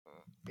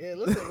Yeah,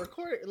 listen,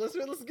 record it. Let's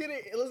get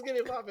it. Let's get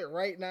it popping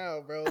right now,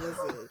 bro.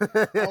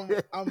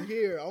 Listen, I'm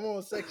here. I'm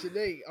on Section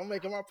 8. I'm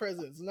making my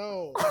presence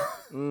known.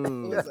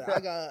 Listen, I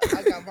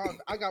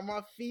got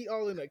my feet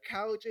all in the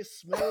couch. It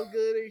smell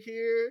good in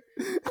here.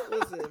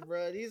 Listen,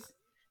 bro, these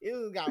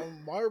got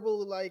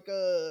marble they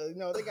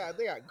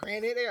got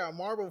granite, they got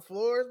marble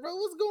floors, bro.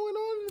 What's going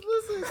on?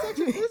 Listen,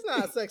 it's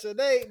not Section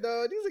 8,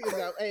 dog. These niggas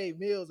got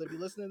Mills. If you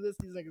listen to this,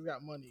 these niggas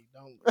got money.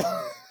 Don't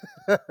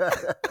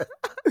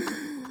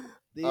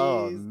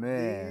Oh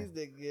man,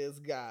 these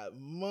niggas got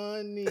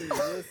money.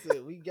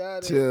 Listen, we got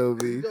it.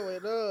 Chilby. We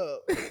going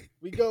up.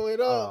 We going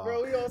up,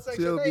 bro. We on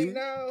Section 8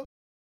 now.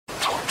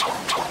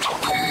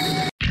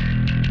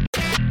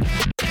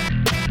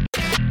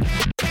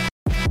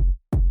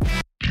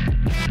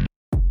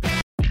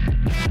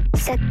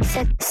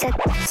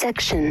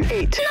 Section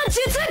 8.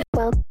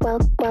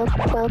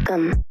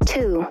 Welcome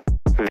to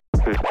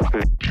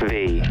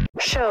the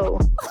show.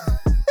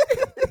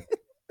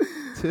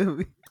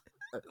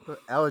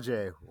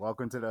 LJ,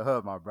 welcome to the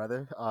hood, my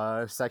brother.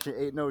 Section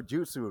 8 No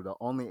Jutsu, the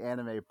only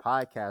anime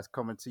podcast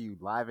coming to you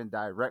live and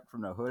direct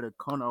from the hood of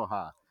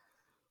Konoha.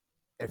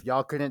 If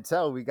y'all couldn't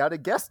tell, we got a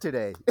guest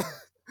today.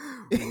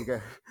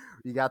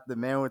 we got the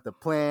man with the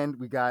plan.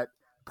 We got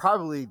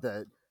probably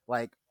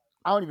I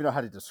don't even know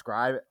how to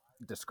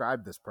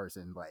describe this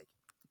person. Like,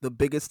 the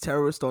biggest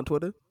terrorist on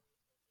Twitter.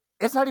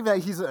 It's not even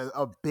that he's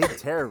a big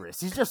terrorist.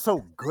 He's just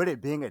so good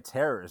at being a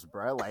terrorist,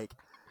 bro. Like,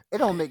 it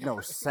don't make no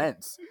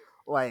sense.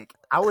 Like,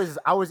 I was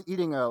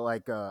eating a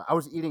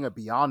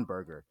Beyond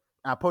Burger,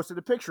 and I posted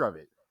a picture of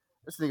it.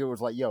 This nigga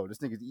was like, "Yo, this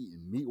nigga's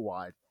eating meat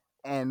wad,"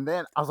 and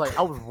then I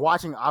was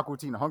watching Aqua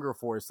Teen Hunger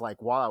Force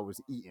like while I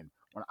was eating.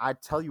 When I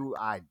tell you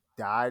I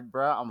died,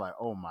 bro, I'm like,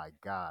 "Oh my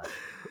god."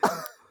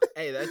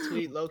 Hey, that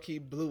tweet low key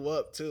blew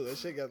up too. That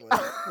shit got like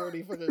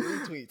 40 fucking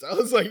retweets. I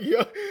was like, yo,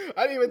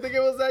 I didn't even think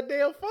it was that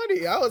damn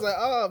funny. I was like,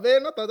 oh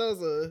man, I thought that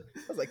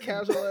was a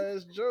casual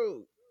ass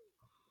joke.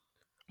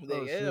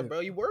 Like, yeah,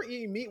 bro, you were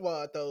eating meat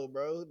wad though,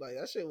 bro. Like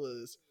that shit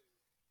was.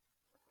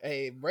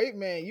 Hey, brave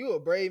man, you a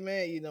brave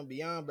man eating them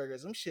Beyond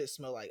Burgers. Them shit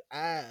smell like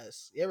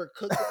ass. You ever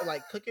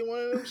cooking one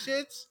of them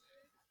shits?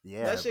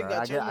 Yeah, that shit bro.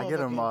 I get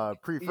them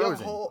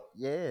pre-frozen.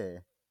 Yeah.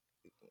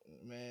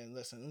 Man,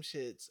 listen, them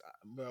shits,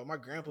 bro. My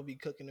grandpa be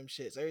cooking them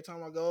shits. Every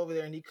time I go over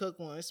there and he cook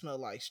one, it smell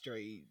like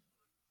straight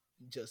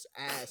just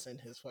ass in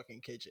his fucking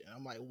kitchen.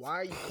 I'm like, why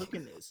are you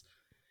cooking this?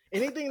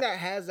 Anything that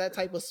has that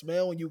type of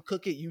smell when you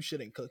cook it, you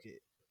shouldn't cook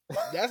it.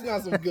 That's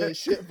not some good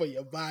shit for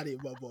your body,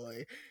 my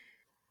boy.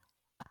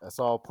 That's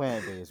all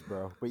plant-based,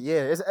 bro. But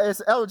yeah, it's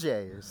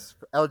LJ. It's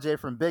LJ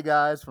from Big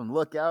Eyes, from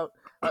Lookout.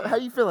 How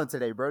you feeling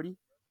today, Brody?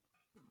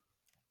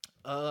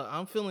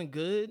 I'm feeling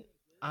good.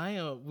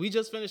 We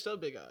just finished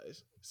up Big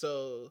Eyes.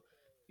 So,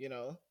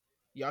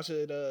 y'all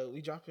should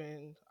we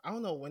dropping, I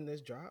don't know when this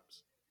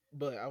drops,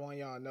 but I want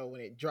y'all to know when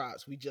it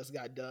drops. We just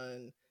got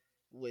done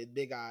with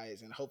Big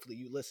Eyes, and hopefully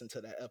you listen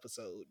to that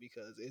episode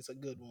because it's a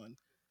good one.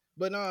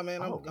 But no,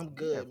 man, I'm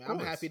good, man. I'm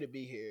happy to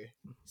be here.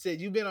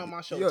 Sid, you've been on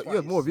my show twice. You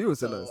have more viewers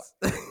than us.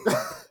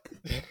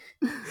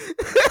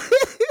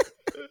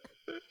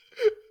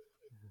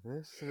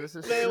 This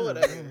is man,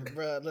 whatever,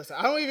 bro. Listen,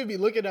 I don't even be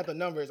looking at the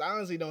numbers. I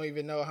honestly don't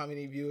even know how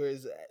many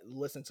viewers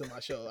listen to my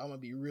show. I'm gonna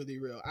be really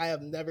real. I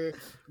have never.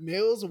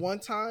 Mills one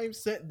time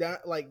sent down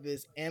like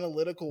this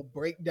analytical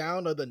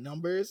breakdown of the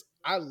numbers.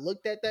 I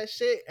looked at that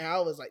shit and I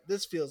was like,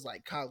 "This feels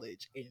like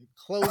college," and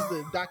closed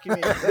the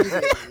document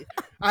immediately.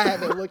 I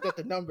haven't looked at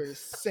the numbers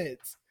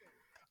since.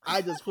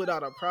 I just put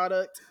out a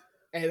product,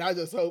 and I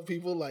just hope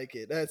people like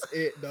it. That's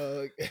it,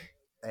 dog.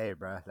 Hey,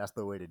 bro, that's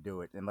the way to do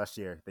it. Unless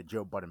you're the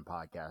Joe Budden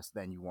podcast,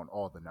 then you want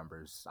all the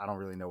numbers. I don't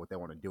really know what they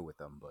want to do with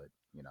them, but,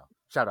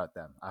 shout out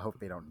them. I hope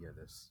they don't hear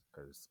this,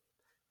 because,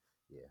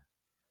 yeah.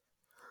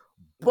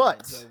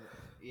 But...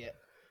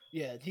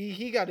 Yeah,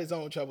 he got his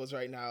own troubles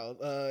right now.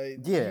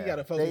 Yeah, he got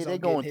to focus on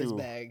getting his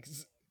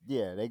bags.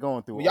 Yeah, they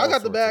going through. Y'all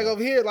got the bag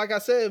over here, like I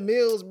said,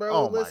 Mills, bro.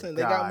 Oh listen,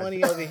 they got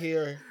money over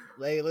here.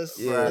 Like, let's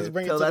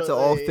bring tell it that to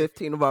all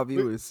 15 of our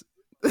viewers.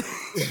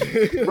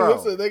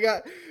 Listen, they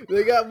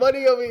got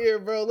money over here,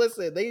 bro.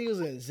 Listen, they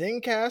using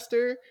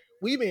Zencastr.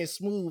 We've been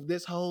smooth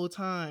this whole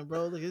time,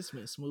 bro. Look, it's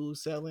been smooth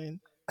selling.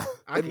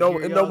 It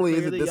normally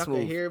isn't this y'all smooth.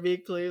 Can hear me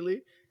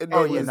clearly.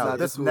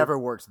 This never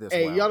works this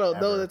way. Hey, y'all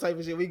don't know the type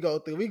of shit we go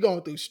through. We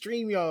going through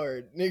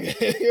StreamYard,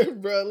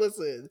 nigga. Bro,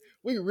 listen,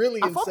 we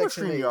really in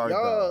Section 8, y'all.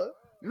 Though.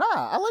 Nah,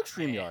 I like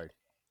StreamYard.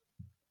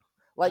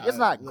 Like, it's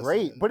not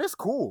great, but it's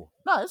cool.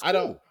 Nah, it's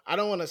cool. I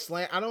don't want to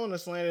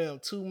slander them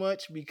too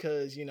much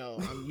because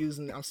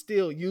I'm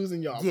still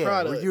using y'all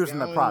product. We're using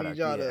the product.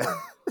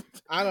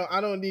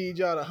 I don't need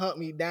y'all to hunt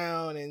me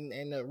down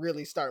and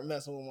really start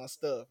messing with my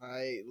stuff. All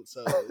right,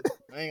 so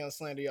I ain't gonna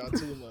slander y'all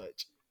too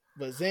much.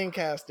 But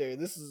Zencastr,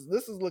 this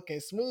is looking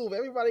smooth.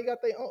 Everybody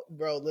got their own.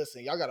 Bro,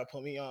 listen, y'all gotta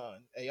put me on.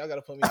 Hey, y'all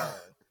gotta put me on.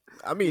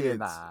 I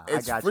mean,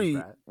 it's free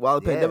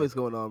while the pandemic's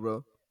going on,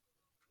 bro.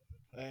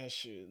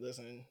 Shoot,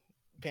 listen,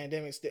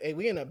 pandemic. Hey,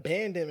 we in a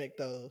pandemic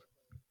though.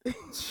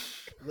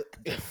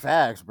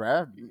 Facts,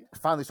 bruh.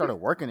 Finally started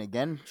working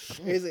again.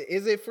 Shit.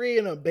 Is it free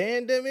in a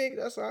pandemic?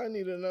 That's all I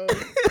need to know.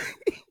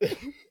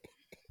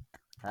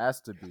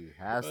 Has to be.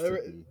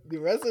 The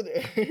rest of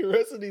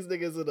these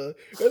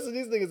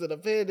niggas in a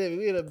pandemic.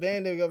 We in a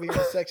pandemic over here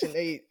in Section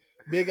 8.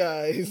 Big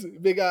eyes,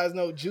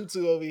 no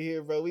jutsu over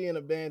here, bro. We in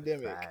a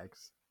pandemic.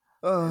 Facts.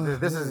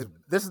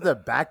 This is the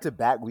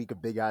back-to-back week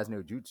of Big Eyes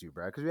No Jutsu,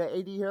 bro. Because we had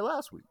AD here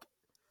last week.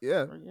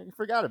 Yeah, you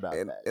forgot about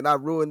that, and I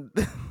ruined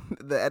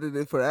the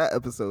editing for that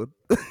episode.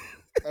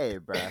 Hey,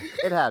 bro,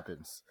 it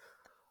happens.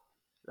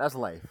 That's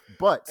life.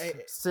 But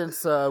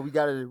since we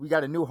got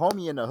a new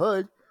homie in the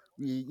hood,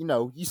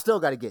 you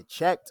still got to get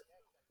checked.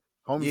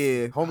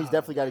 Homies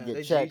definitely got to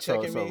get checked.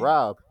 So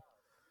Rob,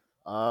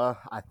 we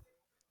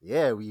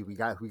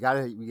got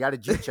to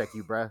G check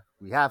you, bro.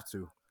 We have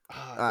to.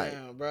 Oh, damn,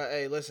 right. Bro.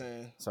 Hey,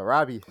 listen. So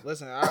Robbie,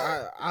 listen.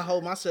 I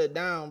hold my shit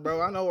down, bro.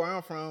 I know where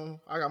I'm from.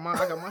 I got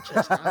my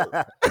chest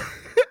out.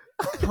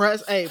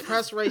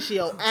 Press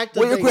ratio activated.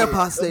 What your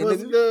grandpa say?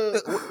 What's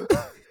good?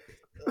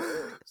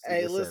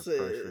 Hey,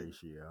 listen.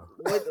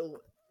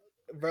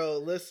 Bro,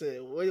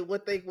 listen.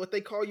 What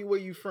they call you? Where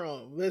you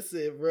from?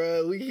 Listen,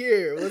 bro. We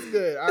here. What's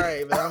good? All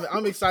right, man.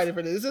 I'm excited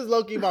for this. This is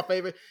low-key my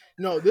favorite.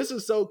 No, this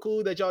is so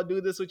cool that y'all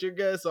do this with your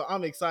guests. So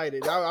I'm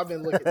excited. I've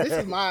been looking. This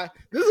is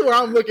what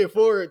I'm looking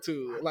forward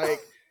to. Like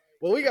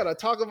what we gotta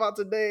talk about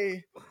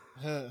today.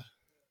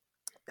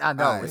 I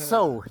know.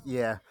 So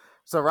yeah.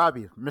 So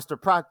Robbie,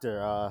 Mr.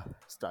 Proctor,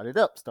 start it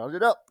up.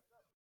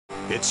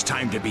 It's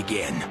time to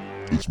begin.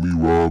 It's me,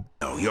 Rob.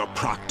 Oh, you're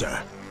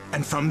Proctor.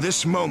 And from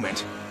this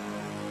moment,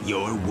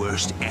 your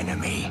worst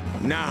enemy.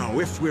 Now,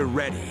 if we're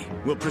ready,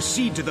 we'll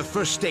proceed to the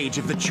first stage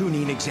of the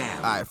Chunin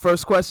exam. All right,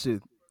 first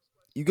question.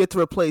 You get to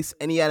replace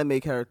any anime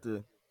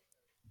character.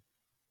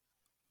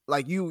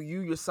 Like you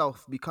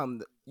yourself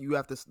you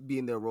have to be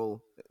in their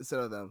role instead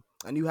of them.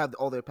 And you have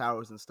all their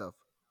powers and stuff.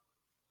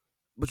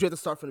 But you have to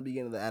start from the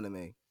beginning of the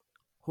anime.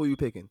 Who are you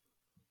picking?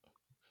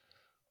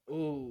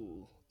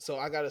 Ooh. So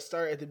I got to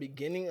start at the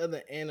beginning of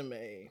the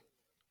anime.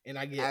 And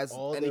I get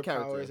all their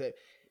powers.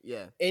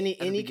 Yeah.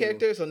 Any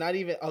character? So not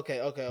even okay.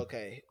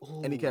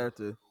 Ooh, any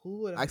character.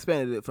 I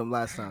expanded it from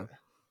last time.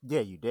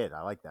 Yeah, you did.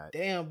 I like that.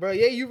 Damn, bro.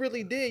 Yeah, you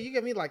really did. You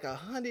got me like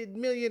 100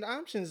 million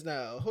options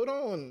now. Hold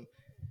on.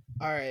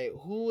 All right,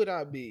 who would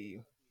I be?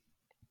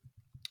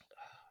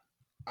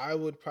 I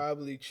would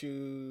probably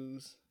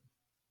choose.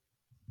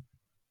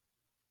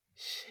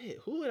 Shit,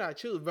 who would I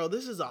choose, bro?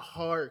 This is a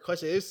hard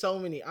question. There's so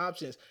many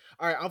options.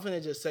 All right, I'm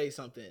gonna just say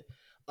something.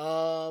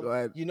 Go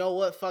ahead. You know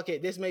what? Fuck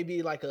it. This may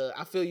be like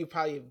I feel you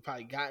probably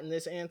gotten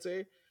this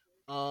answer.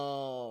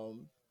 But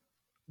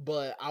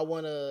I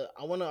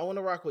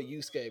wanna rock with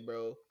Yusuke,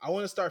 bro. I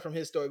wanna start from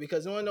his story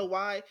because you wanna know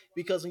why?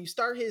 Because when you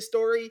start his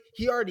story,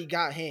 he already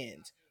got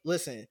hands.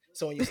 Listen,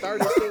 so when you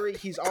start his story,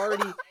 he's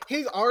already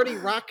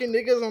rocking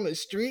niggas on the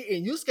street,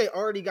 and Yusuke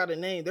already got a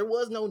name. There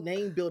was no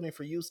name building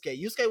for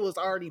Yusuke. Yusuke was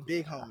already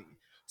big homie.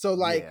 So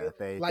like,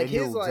 they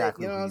his knew like,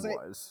 exactly you know what I'm saying?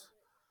 Was.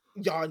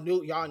 Y'all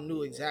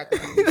knew exactly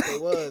who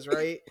Yusuke was,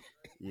 right?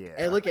 Yeah.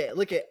 And look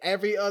at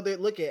every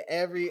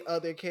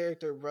other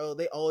character, bro.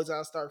 They always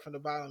gotta start from the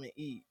bottom and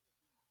eat.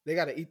 They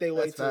gotta eat their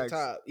way to the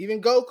top.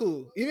 Even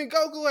Goku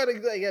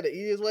had to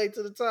eat his way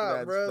to the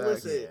top, bro.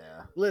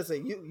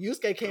 Listen,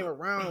 Yusuke came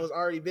around and was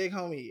already big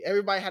homie.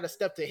 Everybody had to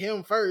step to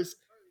him first.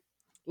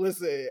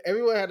 Listen,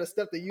 everyone had to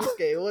step to Yusuke.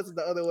 It wasn't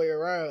the other way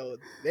around.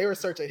 They were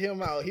searching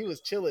him out. He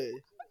was chilling.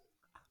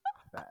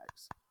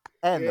 Facts.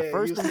 And the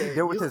first thing he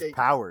did with his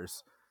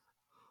powers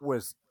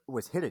was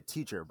hit a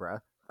teacher, bro.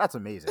 That's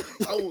amazing.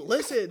 Oh,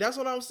 listen, that's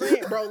what I'm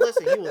saying, bro.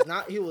 Listen,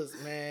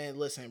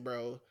 listen,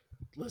 bro.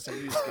 Listen,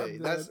 Yusuke,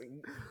 that's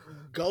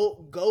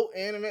goat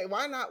anime.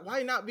 Why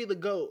not be the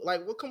GOAT?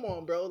 Like, well, come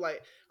on, bro.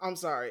 Like, I'm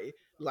sorry.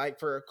 Like,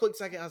 for a quick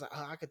second, I was like,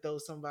 oh, I could throw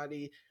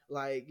somebody,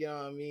 like, you know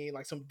what I mean?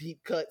 Like, some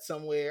deep cut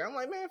somewhere. I'm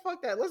like, man,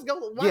 fuck that. Let's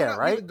go. Why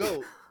not be the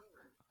GOAT?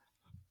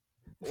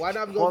 Why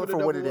not go for the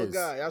number one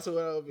guy? That's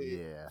what I'll be.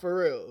 Yeah. For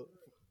real.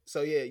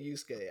 So, yeah,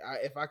 Yusuke.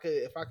 If I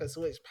could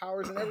switch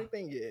powers and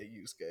everything, yeah,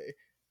 Yusuke.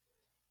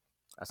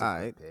 All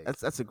right.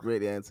 That's a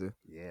great answer.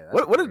 Yeah.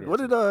 What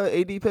did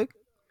AD pick?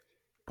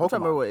 I'm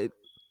trying to remember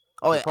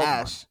what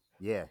Ash.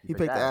 Yeah, he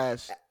picked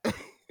Ash.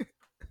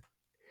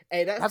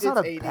 Hey, that's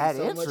not a bad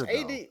answer.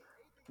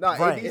 No,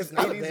 right. AD's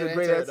not a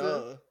great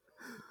answer.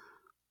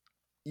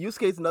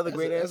 Yusuke's another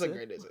great answer. That's a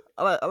great answer.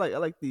 I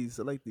like these.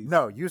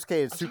 No, Yusuke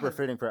is super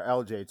fitting for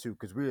LJ too,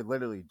 because we were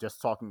literally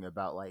just talking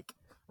about like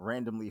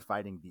randomly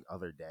fighting the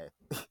other day.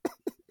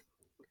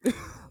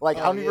 Like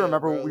I don't even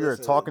remember what we were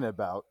talking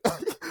about,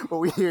 but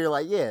we hear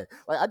like I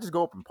just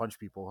go up and punch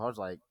people. I was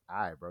like, all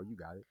right, bro, you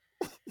got it.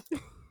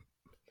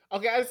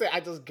 Okay, I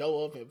just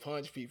go up and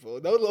punch people.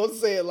 Don't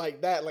say it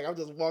like that. Like I'm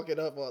just walking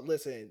up on.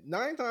 Listen,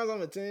 9 times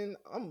out of 10,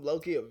 I'm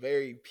low-key a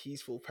very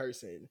peaceful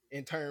person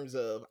in terms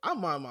of I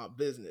mind my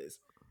business.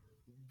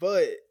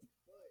 But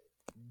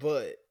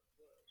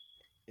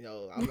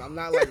I'm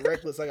not like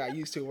reckless like I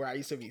used to, where I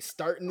used to be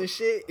starting the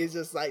shit. It's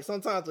just like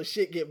sometimes when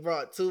shit get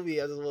brought to me,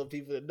 I just want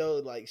people to know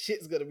like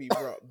shit's gonna be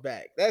brought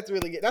back. That's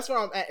where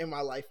I'm at in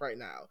my life right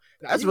now.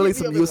 That's really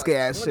some Yusuke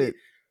ass shit.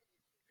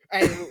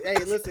 Hey,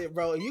 listen,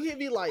 bro. If you hit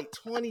me like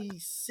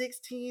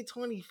 2016,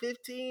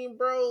 2015,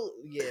 bro.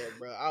 Yeah,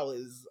 bro. I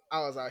was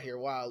out here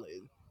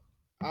wilding.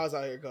 I was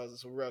out here causing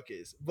some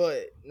ruckus.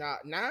 But now,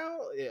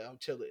 yeah, I'm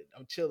chilling.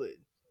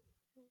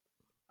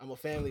 I'm a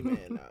family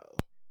man now.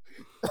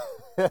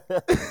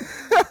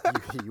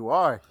 You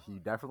are. You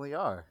definitely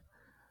are.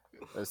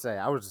 Let's say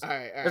I was.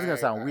 This is gonna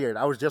sound weird.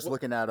 I was just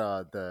looking at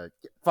the.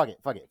 Fuck it.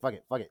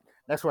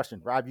 Next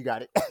question, Rob. You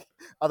got it.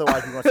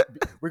 Otherwise,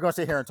 we're gonna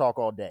sit here and talk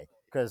all day.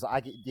 Because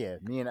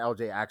me and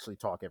LJ actually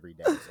talk every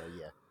day. So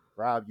yeah,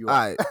 Rob, you. All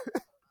right.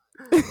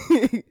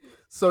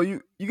 So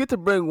you get to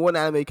bring one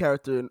anime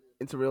character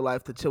into real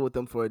life to chill with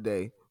them for a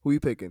day. Who you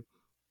picking?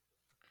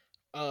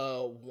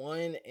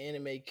 One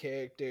anime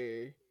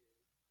character.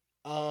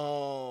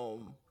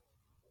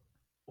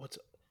 What's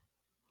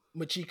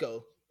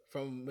Machiko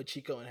from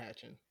Machiko and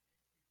Hatchin.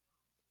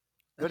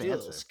 Good She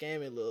answer.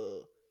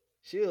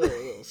 She a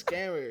little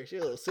scammer. She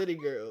a little city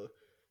girl.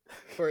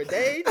 For a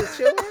day to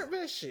chill her,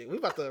 man. Shit, we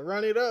about to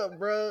run it up,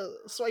 bro.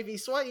 Swipey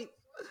swipe.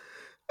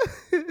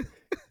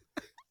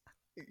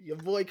 Your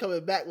boy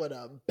coming back with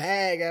a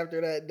bag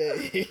after that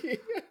day.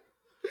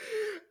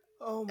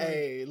 Oh my!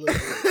 Hey,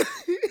 listen.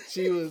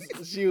 She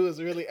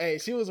was really. Hey,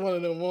 she was one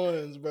of them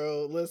ones,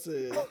 bro.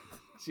 Listen.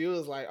 She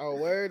was like, "Oh,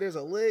 where there's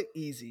a lick,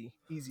 easy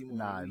one."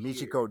 Nah,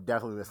 Michiko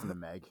definitely listens to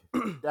Meg.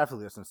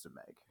 Definitely listens to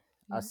Meg.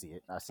 I see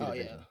it. I see the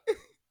vision.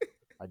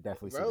 I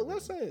definitely see bro, the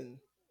vision.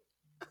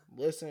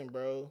 Listen,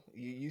 bro.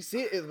 You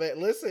see it, but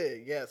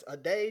listen, yes, a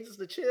day just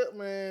to chill,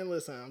 man.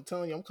 Listen, I'm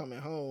telling you, I'm coming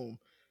home.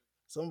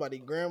 Somebody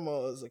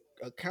grandma's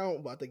account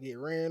about to get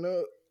ran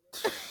up.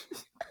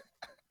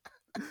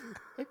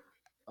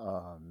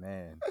 Oh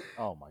man.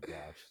 Oh my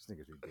gosh. This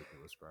nigga's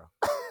ridiculous, bro.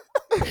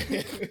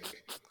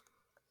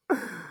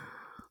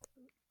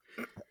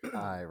 All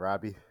right,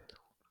 Robbie.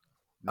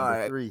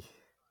 Number 3.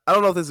 I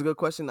don't know if this is a good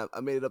question. I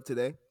made it up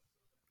today.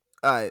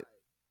 All right.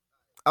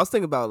 I was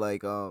thinking about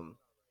like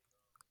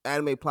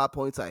anime plot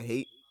points I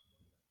hate.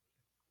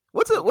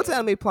 What's an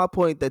anime plot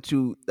point that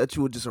you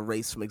would just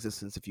erase from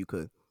existence if you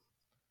could?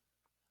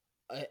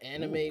 An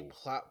anime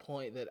plot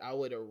point that I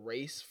would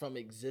erase from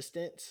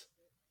existence?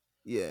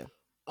 Yeah.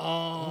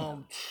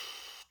 There's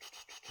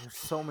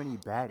so many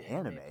bad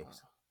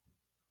animes.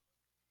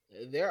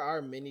 There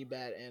are many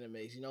bad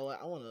animes. You know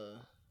what? I want to.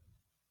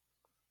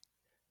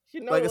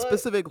 A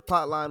specific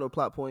plot line or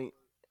plot point.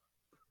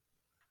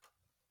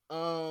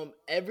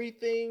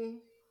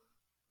 Everything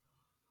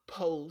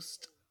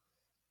post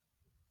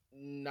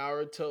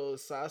Naruto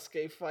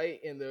Sasuke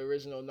fight in the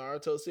original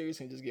Naruto series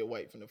can just get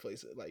wiped from the planet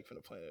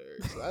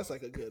Earth. So that's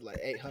like a good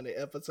 800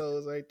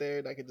 episodes right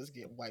there that could just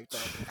get wiped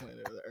off the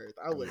planet of the Earth.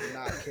 I would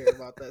not care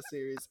about that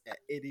series at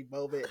any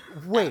moment.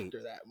 Wait,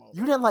 after that moment.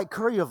 You didn't like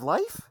Curry of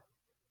Life?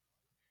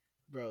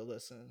 Bro,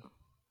 listen.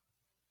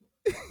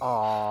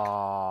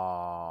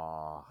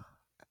 Aww.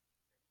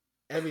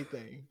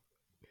 Everything.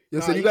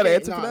 So you got an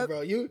answer for that?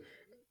 Bro,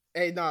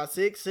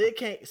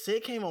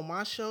 Sid came on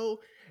my show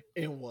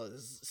and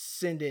was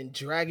sending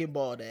Dragon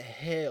Ball to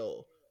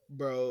hell,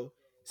 bro.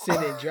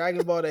 Sending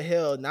Dragon Ball to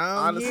hell. Now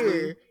I'm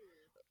here.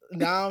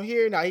 Now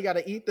he got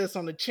to eat this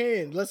on the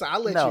chin. Listen, I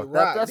let you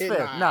rock. That's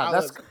fair.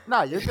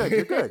 You're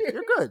good.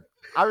 You're good.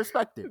 I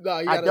respect it.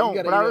 I don't,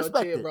 but I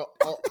respect it. Bro.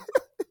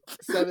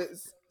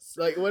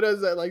 What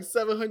is that?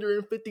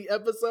 750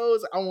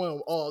 episodes. I want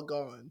them all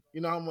gone.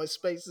 You know how much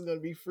space is gonna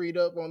be freed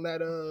up on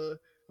that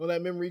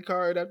memory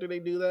card after they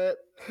do that.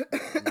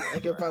 They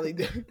could probably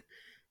do.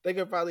 They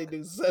could probably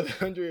do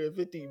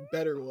 750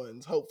 better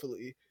ones.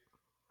 Hopefully,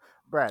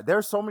 Brad.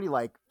 There's so many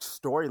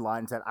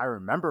storylines that I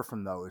remember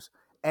from those,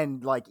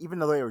 and even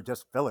though they were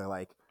just filler,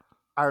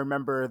 I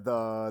remember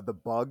the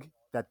bug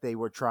that they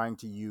were trying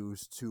to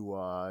use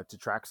to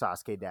track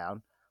Sasuke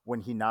down.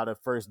 When Hinata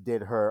first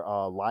did her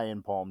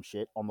lion palm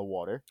shit on the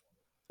water.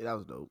 Yeah, that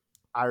was dope.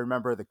 I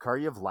remember the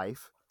Curry of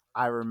Life.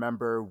 I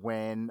remember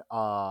when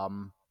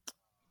the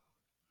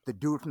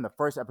dude from the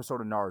first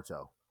episode of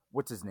Naruto,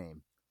 what's his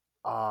name?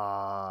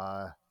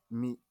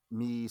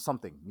 Me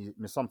something.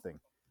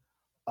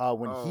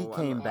 When he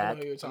came back. I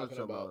know who you're talking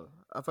about.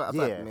 I forgot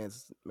the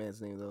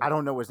man's name though. I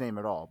don't know his name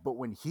at all. But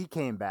when he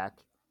came back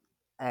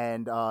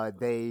and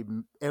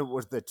it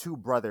was the two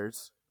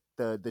brothers,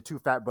 the two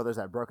fat brothers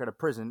that broke out of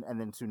prison, and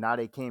then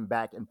Tsunade came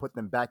back and put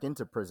them back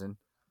into prison.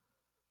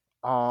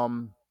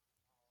 And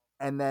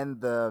then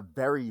the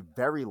very,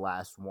 very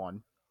last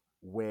one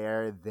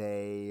where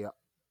they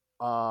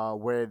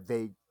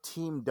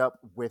teamed up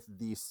with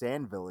the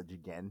Sand Village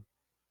again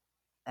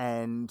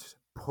and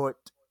I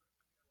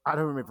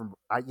don't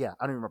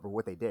remember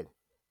what they did.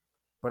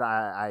 But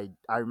I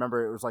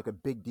remember it was a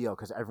big deal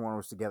because everyone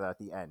was together at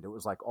the end. It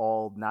was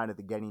all 9 of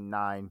the Genin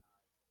 9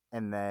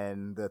 and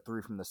then the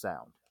 3 from the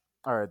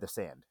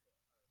Sand.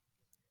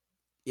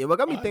 Yeah, what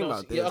got me thinking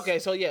about this? Yeah, okay,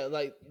 so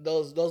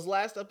those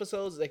last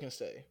episodes they can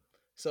stay.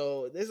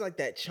 So there's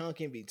that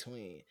chunk in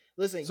between.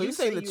 Listen, So you you're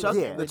saying say the you chunk,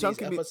 remember the chunk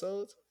these can be.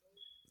 episodes.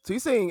 So you're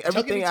saying Chunk in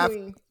everything after.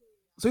 between.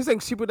 So you're saying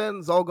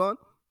Shippuden's all gone?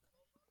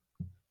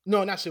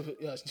 No, not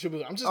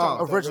Shippuden. I'm just Oh.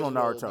 talking about Original the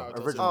Naruto.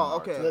 Original series. Oh,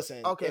 okay. Naruto.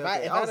 Listen, Okay. if I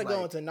was had to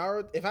go like, into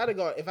Naruto, if I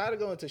had to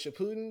go into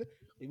Shippuden,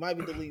 we might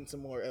be deleting some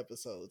more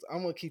episodes.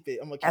 I'm gonna keep it.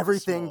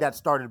 Everything it that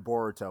started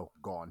Boruto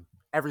gone.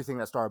 Everything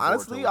that started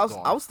honestly, Boruto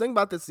gone. I was thinking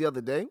about this the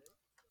other day,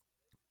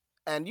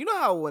 and you know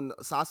how when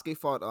Sasuke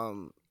fought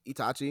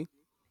Itachi,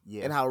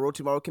 Yeah, and how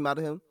Orochimaru came out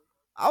of him,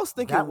 I was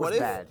thinking, that was what if?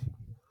 bad.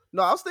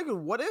 No, I was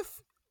thinking, what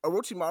if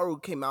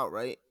Orochimaru came out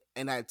right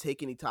and had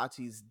taken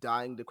Itachi's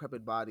dying,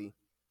 decrepit body?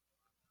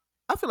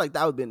 I feel like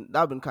that would been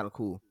kind of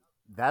cool.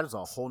 That is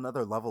a whole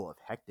nother level of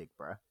hectic,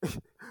 bruh.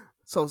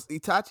 So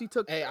Itachi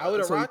took. Hey, I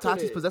would've so rocked with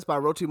Itachi's it. possessed by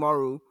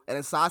Orochimaru, and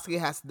then Sasuke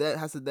has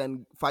to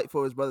then fight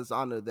for his brother's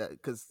honor. That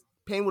because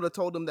Pain would have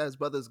told him that his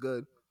brother's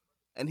good,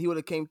 and he would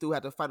have came through,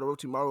 had to fight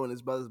Orochimaru in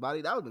his brother's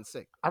body. That would have been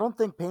sick. I don't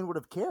think Pain would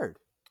have cared.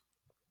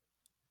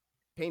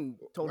 Pain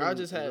told Rob him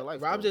just in had real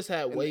life, Rob though. just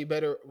had And way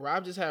better.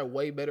 Rob just had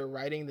way better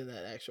writing than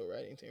that actual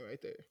writing team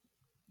right there.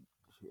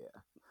 Yeah.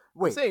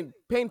 I'm Wait. saying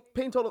Pain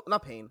told him,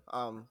 not Pain.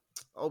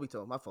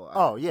 Obito, my fault.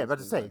 Oh yeah, about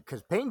to say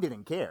because Pain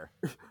didn't care.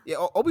 Yeah,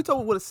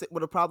 Obito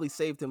would have probably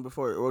saved him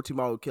before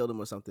Orochimaru killed him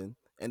or something,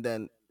 and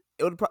then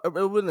it would have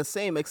been the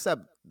same,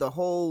 except the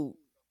whole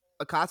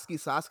Akatsuki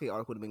Sasuke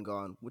arc would have been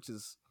gone, which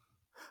is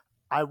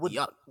I would.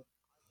 yuck.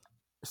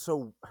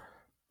 So,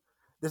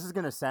 this is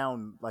gonna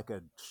sound like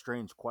a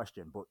strange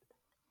question, but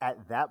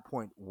at that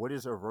point, what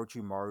is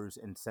Orochimaru's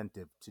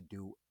incentive to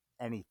do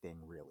anything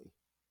really?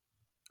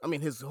 I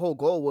mean, his whole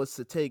goal was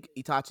to take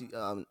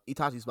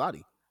Itachi's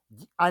body.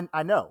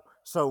 I know.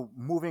 So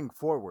moving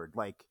forward,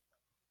 like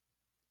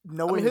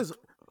knowing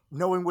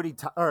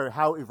what or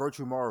how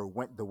Orochimaru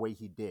went the way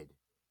he did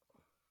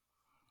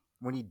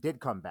when he did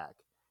come back,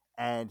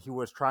 and he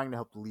was trying to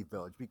help the Leaf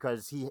Village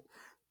because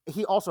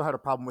he also had a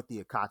problem with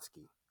the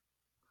Akatsuki.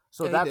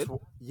 So Yeah, that's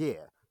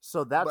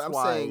So that's But I'm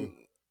why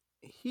saying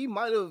he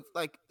might have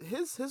like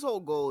his whole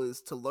goal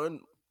is to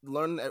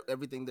learn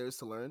everything there is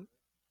to learn,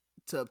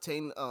 to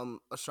obtain a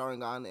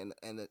Sharingan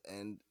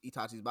and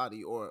Itachi's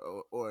body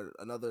or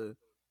another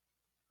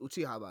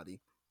Uchiha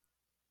body.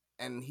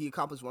 And he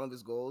accomplished one of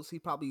his goals. He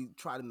probably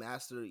tried to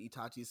master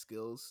Itachi's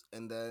skills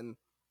and then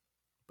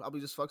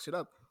probably just fuck shit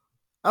up.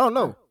 I don't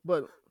know,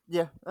 but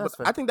that's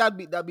fair. I think that'd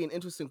be an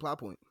interesting plot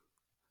point.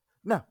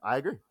 No, I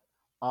agree.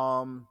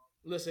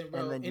 Listen, And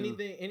bro. then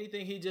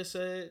Anything he just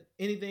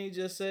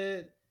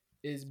said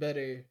is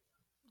better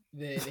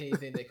than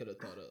anything they could have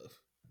thought of.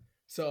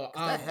 So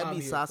That heavy I'm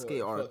here Sasuke for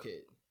it. arc. Fuck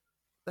it.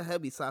 The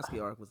heavy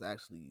Sasuke arc was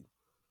actually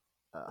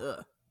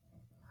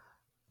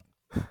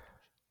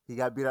he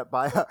got beat up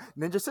by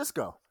Ninja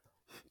Cisco.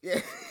 yeah.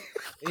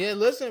 Yeah,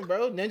 listen,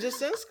 bro. Ninja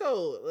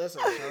Cisco.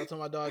 Listen, shout out to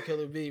my dog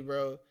Killer B,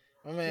 bro.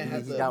 My man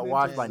had He to got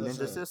washed by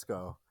listen. Ninja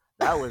Cisco.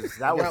 That was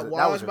Got a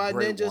washed by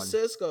great Ninja one.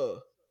 Cisco.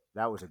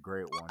 That was a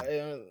great one.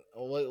 And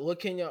what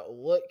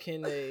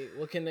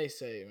can they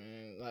say,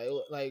 man?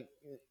 Like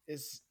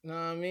it's, you know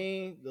what I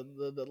mean?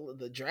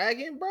 The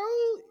dragon, bro.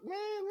 Man,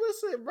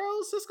 listen,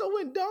 bro. Cisco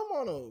went dumb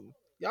on him.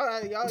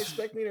 Y'all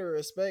expect me to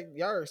respect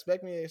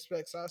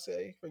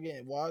Sasuke for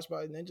getting washed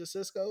by Ninja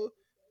Cisco?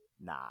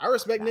 Nah, I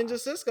respect Ninja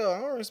Cisco. I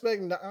don't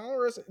respect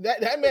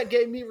that man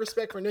gave me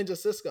respect for Ninja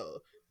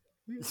Cisco.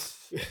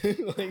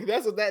 Like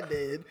that's what that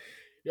did.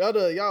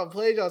 Y'all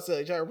played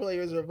yourself. Y'all play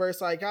his reverse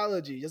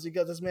psychology. Just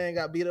because this man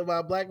got beat up by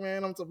a black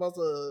man, I'm supposed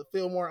to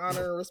feel more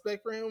honor and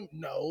respect for him?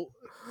 No.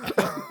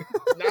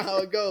 Not how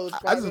it goes.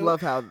 I just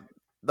love how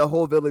the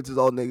whole village is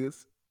all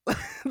niggas.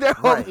 They're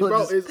all Right.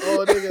 bro, villages. it's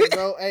all niggas,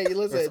 bro. Hey,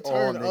 listen, It's all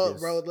turn up, niggas.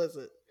 bro.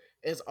 Listen.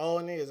 It's all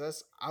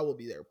niggas. I will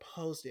be there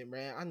posting,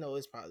 man. I know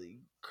it's probably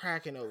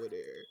cracking over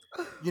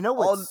there. You know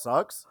what All-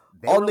 sucks?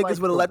 They all were niggas like with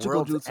the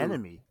electrical world's jutsu.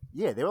 enemy.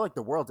 Yeah, they were like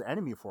the world's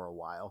enemy for a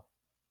while.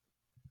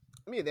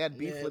 I mean, they had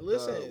beef Man, with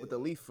listen. the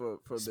leaf for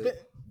a Spin,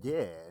 bit.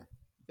 Yeah,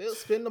 they'll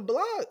spin the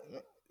block.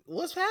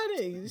 What's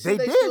happening? You they see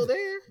they did. still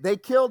there? They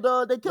killed.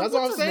 That's what's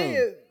what I'm his name?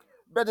 saying.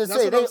 Better That's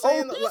say what they I'm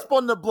saying, OD like-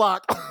 spun the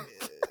block.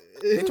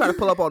 They try to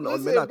pull up on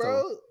Minato.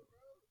 bro.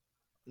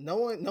 No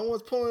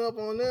one's pulling up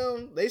on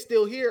them. They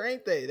still here,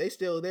 ain't they? They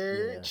still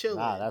there, Yeah, chilling.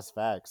 nah, that's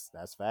facts.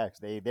 That's facts.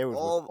 They was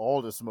All- with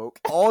all the smoke.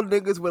 All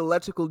niggas with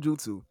electrical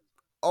jutsu.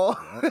 All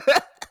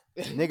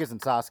Niggas and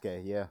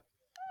Sasuke. Yeah,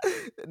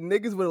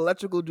 niggas with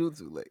electrical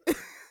jutsu. Like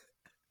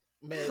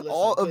Man, listen,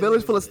 all a put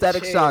village niggas full of in a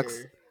static chair.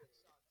 shocks.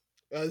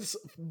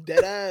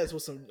 Dead ass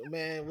with some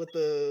man with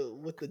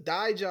the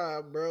dye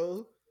job,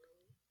 bro.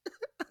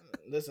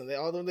 Listen,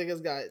 all them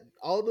niggas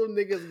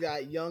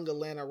got young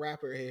Atlanta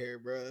rapper hair,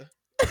 bro.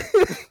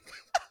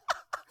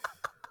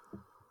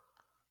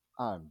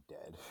 I'm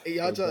dead. Hey,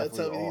 y'all They trying to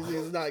tell me definitely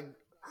these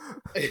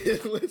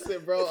niggas not?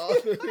 Listen, bro, all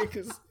the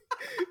niggas.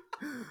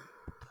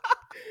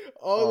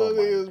 All Oh the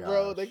my niggas,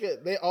 bro, gosh.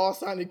 they all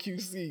signed to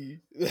QC.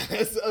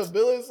 That's a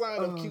villain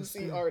sign of Oh, QC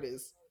shit.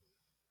 artists.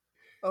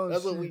 Oh,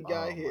 That's what shit. we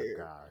got Oh here.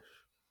 my gosh.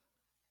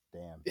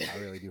 Damn, I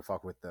really do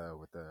fuck with the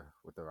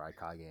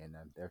Raikage and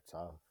them. They're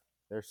tough.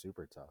 They're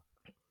super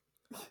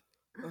tough.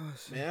 Oh,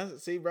 shit. Man,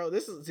 see, bro,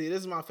 this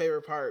is my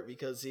favorite part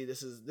because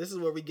this is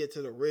where we get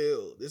to the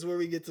real. This is where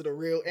we get to the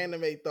real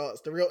anime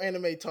thoughts, the real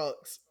anime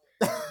talks.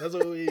 That's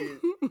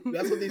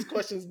what these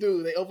questions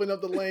do. They open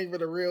up the lane for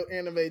the real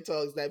anime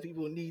talks that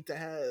people need to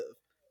have.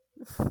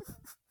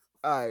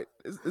 All right,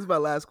 this is my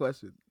last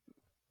question.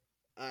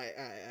 All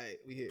right,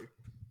 we here.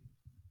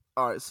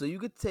 All right, so you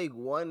could take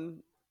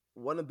one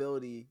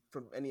ability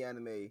from any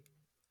anime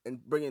and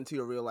bring it into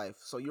your real life.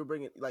 So you're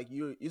bringing like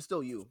you're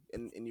still you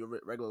in your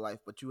regular life,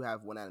 but you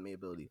have one anime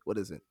ability. What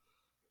is it?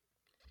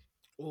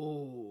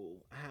 Ooh,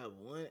 I have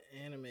one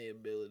anime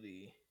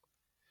ability.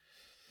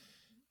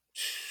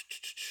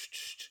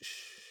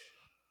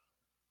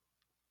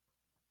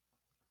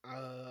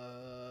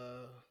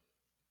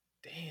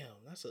 Damn,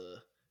 that's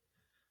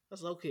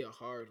low-key a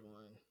hard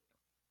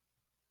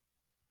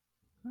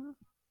one.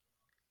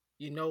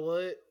 You know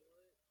what?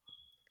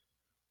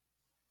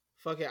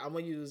 Fuck it, I'm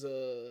gonna use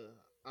I'm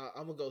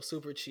gonna go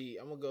super cheat.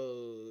 I'm gonna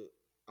go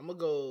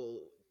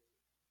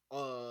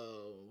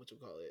what you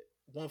call it?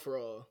 One for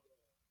all.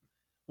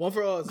 One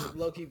for all is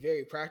low-key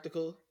very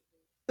practical.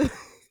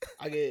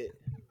 I get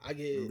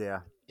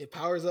Yeah. it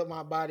powers up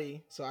my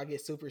body, so I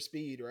get super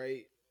speed,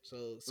 right?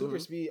 So super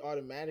speed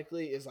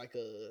automatically is like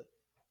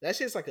that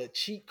shit's like a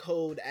cheat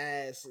code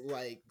ass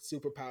like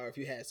superpower if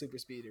you had super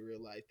speed in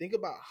real life. Think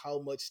about how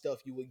much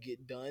stuff you would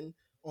get done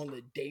on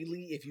the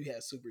daily if you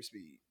had super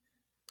speed.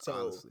 So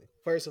Honestly.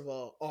 first of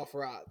all, off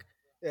rock,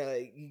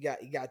 you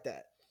got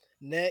that.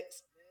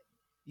 Next,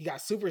 you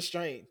got super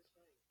strength,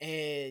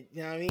 and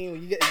you know what I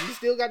mean. You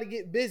still got to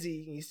get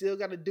busy. You still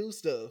got to do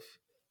stuff.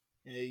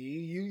 And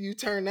you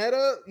turn that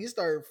up. You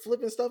start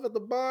flipping stuff at the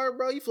bar,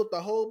 bro. You flip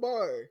the whole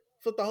bar,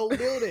 flip the whole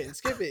building.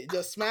 Skip it.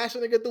 Just smash a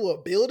nigga through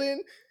a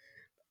building.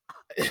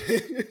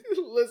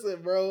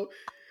 Listen, bro.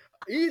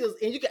 You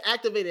can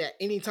activate it at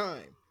any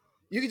time.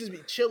 You can just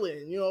be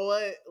chilling. You know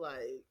what?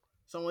 Like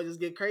someone just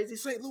get crazy.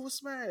 St. Louis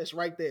smash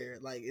right there.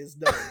 Like it's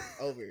done.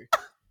 Over.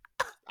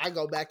 I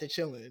go back to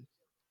chilling.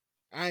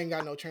 I ain't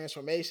got no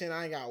transformation.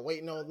 I ain't got to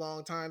wait no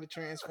long time to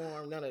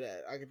transform. None of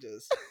that.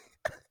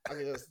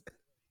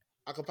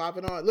 I could pop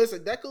it on.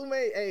 Listen, Deku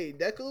may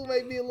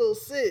be a little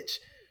sitch,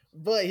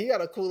 but he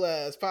got a cool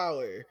ass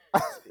power.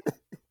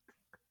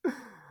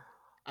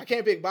 I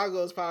can't pick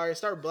Bago's power.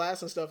 Start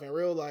blasting stuff in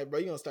real life, bro.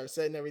 You gonna start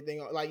setting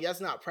everything on. Like that's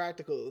not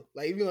practical.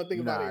 Like if you gonna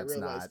think about it in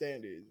real life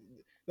standards,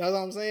 that's what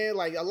I'm saying.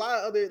 Like a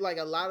lot of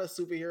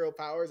superhero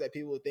powers that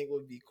people would think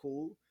would be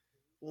cool,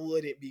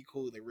 wouldn't be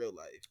cool in real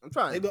life. I'm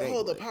trying to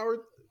think.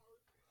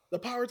 The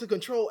power to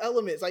control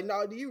elements. Like,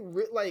 do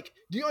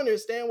you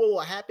understand what will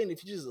happen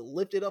if you just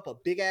lifted up a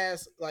big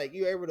ass, like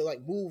you're able to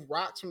like move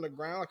rocks from the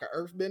ground like an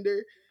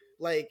earthbender?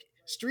 Like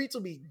streets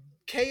will be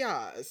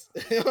chaos.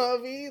 You know what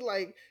I mean?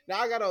 Like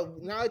now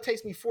it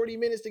takes me 40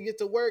 minutes to get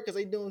to work because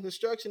they doing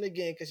construction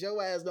again because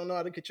your ass don't know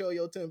how to control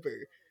your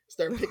temper.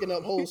 Start picking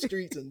up whole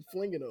streets and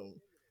flinging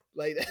them.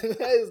 Like that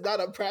is not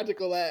a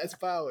practical ass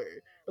power.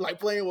 Like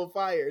playing with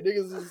fire.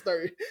 Niggas just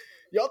start.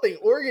 Y'all think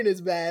Oregon is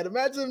bad?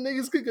 Imagine if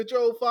niggas could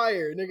control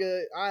fire,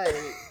 nigga.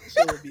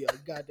 Shit would be a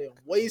goddamn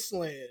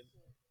wasteland.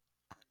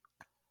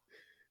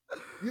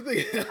 You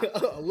think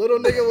a little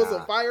nigga with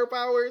some fire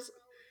powers?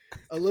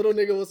 A little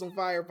nigga with some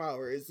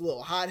firepower. It's a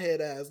little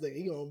hothead ass nigga.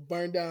 He gonna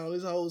burn down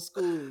his whole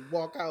school,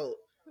 walk out.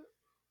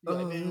 You're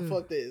like, damn,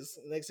 fuck this.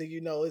 Next thing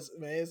you know, it's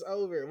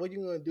over. What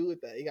you gonna do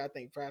with that? You gotta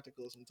think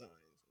practical sometimes.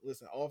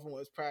 Listen, often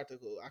when it's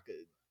practical, I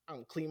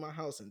can clean my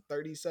house in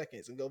 30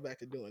 seconds and go back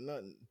to doing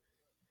nothing.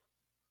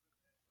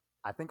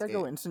 I think I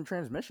go instant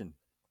transmission.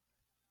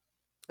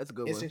 That's a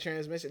good instant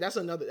transmission. That's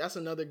another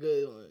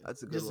good one.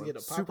 That's a good one. To get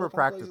a super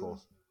practical.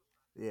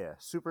 Yeah,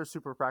 super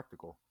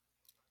practical.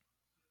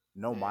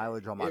 No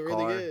mileage on my car.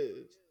 Really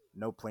is.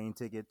 No plane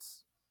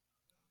tickets.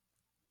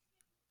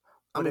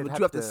 I mean, but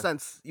you have to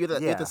sense. You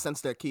have to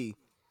sense their key.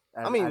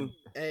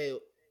 Hey,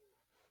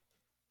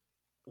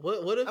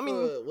 what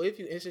if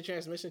you instant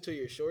transmission to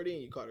your shorty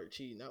and you caught her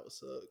cheating? That would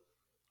suck.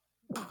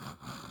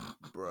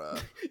 Bruh.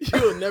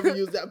 You will never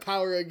use that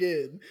power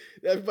again.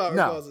 That power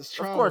causes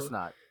trauma. Of course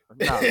not.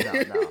 No.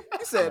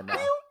 He said, no.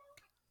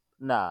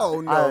 Nah. Oh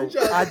no.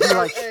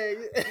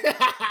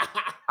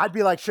 I'd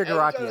be like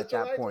Shigaraki at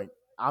that point.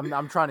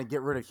 I'm trying to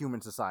get rid of human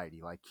society.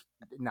 Like,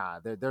 nah,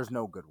 there's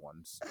no good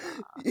ones.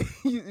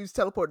 You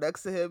teleport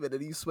next to him and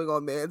then you swing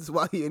on mans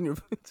while he in your.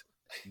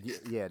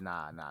 Yeah,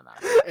 nah.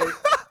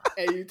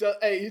 You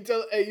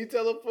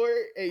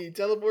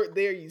teleport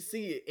there, you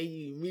see it, and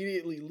you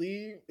immediately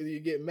leave, and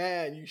you get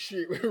mad, you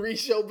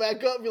re-show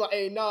back up, you're like,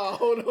 hey, nah,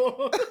 hold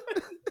on.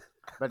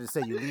 Better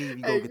say you leave,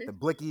 you go get the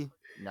blicky.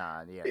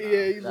 Nah, you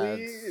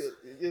leave.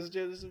 It's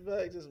just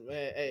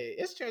man, hey,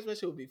 its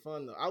transmission would be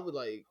fun though.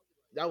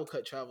 That would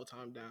cut travel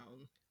time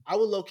down. I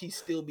would low-key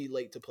still be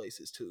late to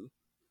places too.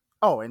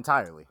 Oh,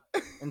 entirely.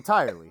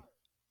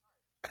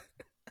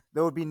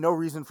 There would be no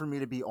reason for me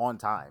to be on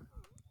time.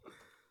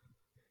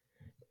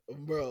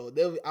 Bro,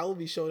 I will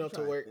be showing up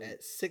to work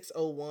at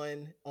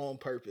 6:01 on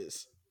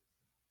purpose.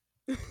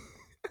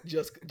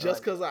 just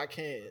because I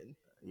can.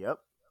 Yep.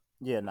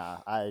 Yeah, nah.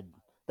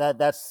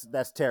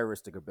 That's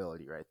terroristic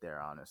ability right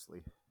there,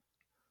 honestly.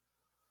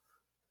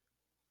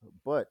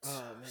 But Oh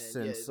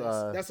man, yeah, since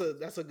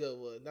that's a good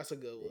one. That's a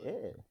good one.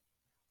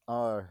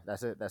 yeah,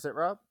 that's it. That's it,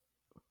 Rob.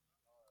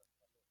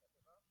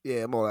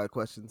 Yeah, I'm all out of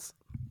questions.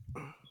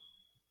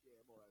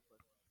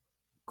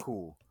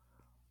 Cool.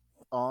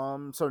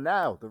 So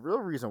now the real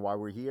reason why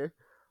we're here,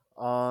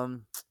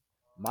 um,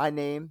 my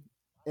name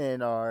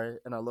in our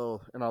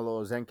little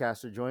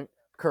Zencaster joint,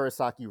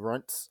 Kurosaki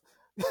Runts,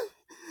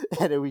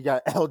 and then we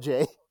got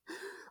LJ,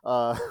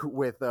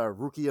 with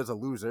Rookie as a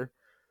loser,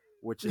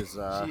 which is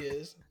She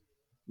is.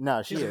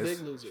 no, she She's a big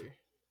is. loser.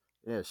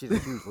 Yeah, she's a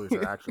huge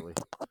loser actually.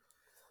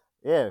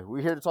 Yeah,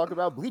 we're here to talk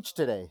about Bleach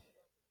today.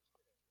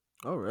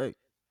 All right.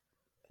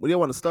 Where do you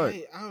want to start?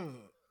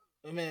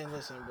 Man,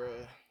 listen, bro.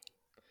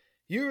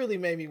 You really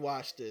made me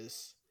watch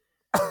this.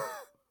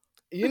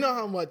 You know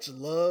how much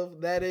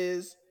love that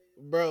is,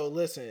 bro.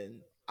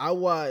 Listen, I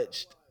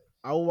watched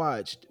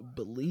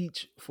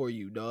Bleach for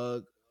you,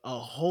 dog. A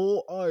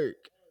whole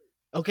arc.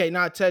 Okay,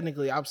 not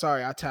technically. I'm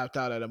sorry, I tapped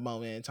out at a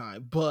moment in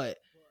time, but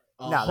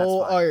a Nah, that's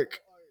whole fine. arc,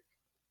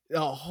 a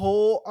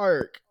whole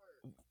arc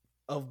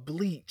of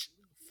Bleach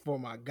for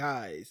my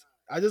guys.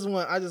 I just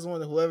want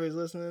whoever's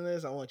listening to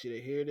this, I want you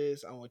to hear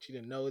this. I want you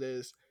to know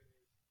this.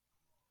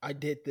 I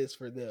did this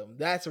for them.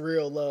 That's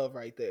real love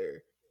right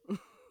there.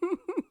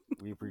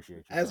 We appreciate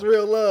you. That's bro.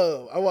 real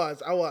love.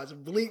 I watch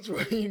Bleach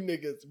for you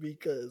niggas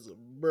because,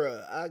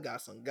 bruh, I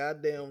got some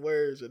goddamn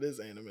words for this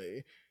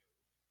anime.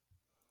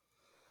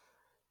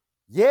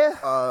 Yeah.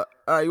 All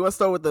right. You want to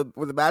start with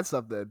the bad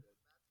stuff then?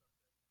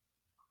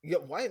 Yeah,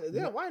 why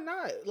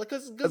not? Like,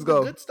 cause Let's the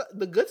go. good stuff,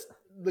 the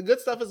good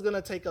stuff is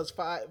gonna take us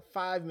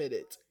five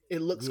minutes.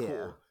 It looks Yeah.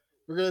 cool.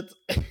 We're gonna.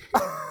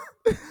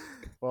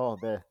 Well,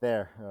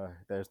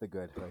 there's the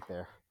good right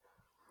there.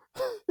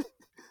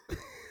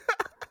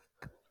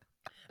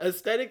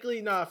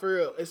 Aesthetically, nah, for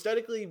real.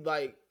 Aesthetically,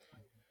 like,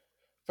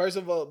 first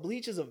of all,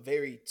 Bleach is a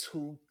very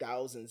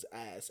 2000s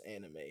ass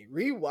anime.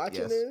 Rewatching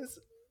Yes. this,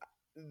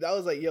 I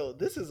was like, yo,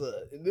 this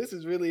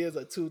is really is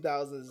a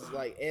 2000s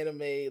like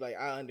anime. Like,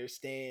 I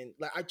understand.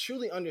 Like, I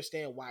truly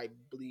understand why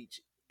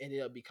Bleach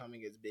ended up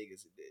becoming as big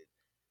as it did.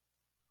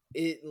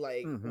 It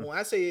like Mhm. when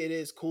I say it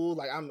is cool,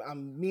 like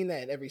I'm mean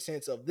that in every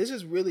sense of this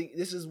is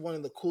one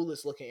of the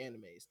coolest looking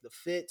animes. The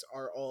fits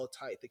are all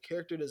tight. The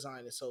character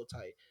design is so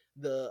tight.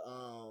 The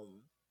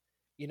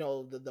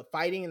the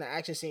fighting and the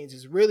action scenes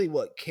is really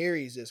what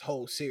carries this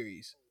whole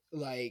series.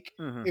 Like,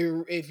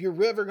 Mhm. if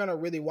you're ever gonna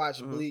really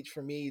watch Mhm. Bleach,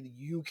 for me,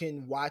 you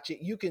can watch it.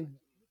 You can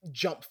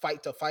jump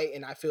fight to fight,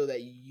 and I feel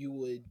that you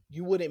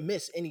wouldn't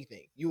miss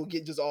anything. You will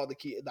get just all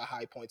the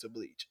high points of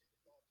Bleach.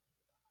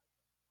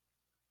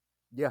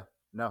 Yeah.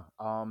 No.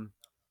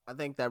 I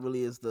think that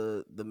really is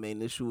the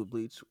main issue with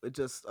Bleach. It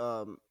just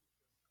a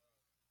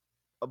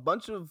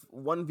bunch of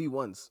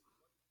 1v1s.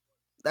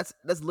 That's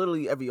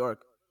literally every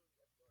arc.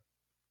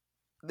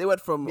 They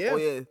went from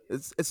Yeah.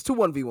 it's two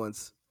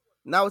 1v1s.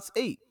 Now it's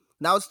 8.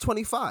 Now it's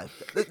 25.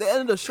 They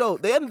ended the show.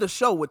 They ended the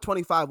show with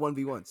 25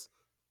 1v1s.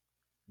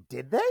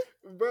 Did they?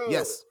 Bro.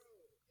 Yes.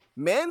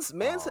 Man's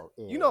Oh,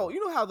 you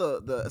know how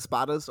the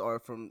espadas are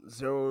from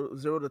 0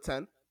 to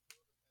 10?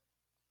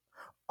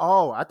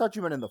 Oh, I thought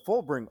you meant in the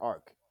Fullbring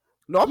arc.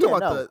 No, I'm Yeah, talking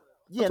about no. the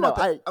Yeah, I'm no.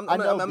 talking about I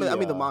know. I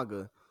mean the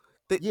manga.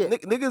 Yeah.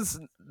 Niggas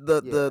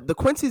Yeah. the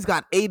Quincy's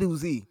got A to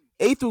Z.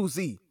 A through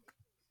Z.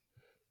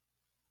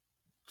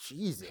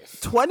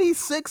 Jesus.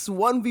 26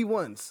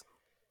 1v1s.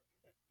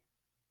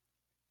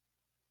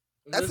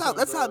 That's how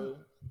Bro.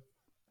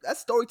 that's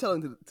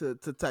storytelling to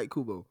Tite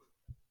Kubo.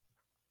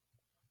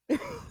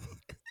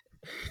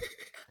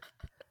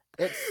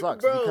 It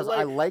sucks Bro, because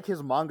I like- like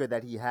his manga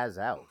that he has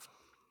out.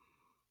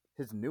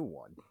 His new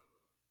one.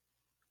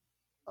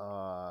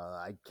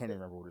 I can't even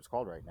remember what it's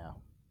called right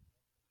now.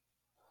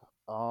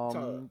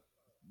 Talking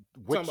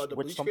Which about the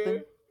which Bleach something?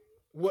 fair?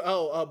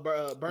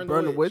 Burn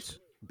Burn the Witch.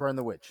 Burn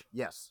the Witch.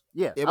 Yes.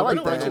 Yes. Yeah, I but like Burn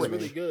the Burn Witch the is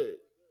Witch. really good.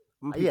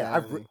 I'm peeping Yeah,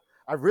 that anime.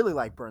 I really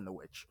like Burn the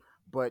Witch,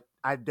 but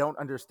I don't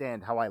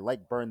understand how I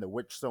like Burn the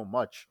Witch so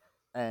much,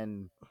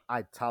 and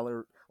I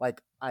tolerate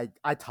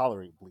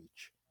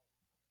Bleach,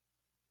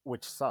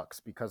 which sucks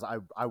because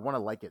I want to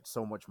like it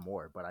so much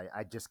more, but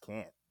I just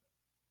can't.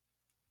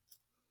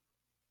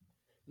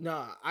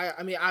 Nah,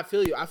 I mean I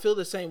feel you. I feel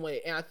the same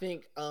way, and I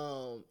think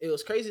it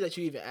was crazy that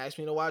you even asked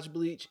me to watch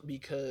Bleach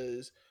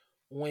because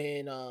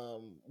when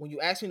you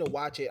asked me to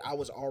watch it, I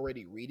was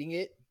already reading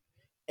it,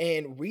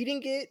 and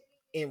reading it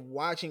and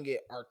watching it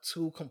are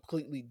two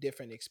completely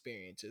different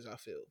experiences. I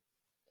feel.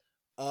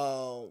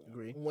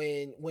 Agree.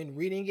 When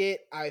reading it,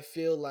 I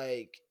feel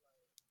like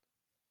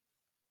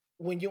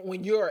when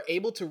you are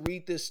able to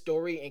read this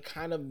story and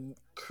kind of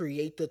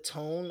create the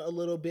tone a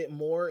little bit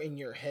more in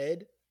your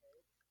head,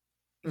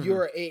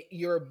 you're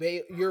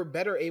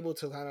better able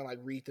to kind of like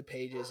read the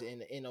pages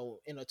in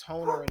a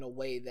tone or in a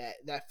way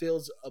that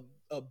feels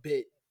a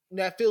bit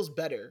that feels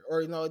better,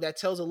 or that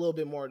tells a little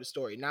bit more of the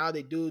story. Now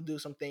they do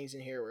some things in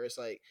here where it's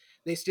like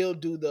they still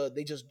do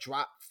they just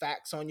drop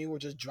facts on you or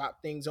just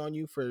drop things on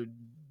you for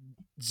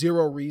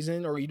zero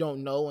reason, or you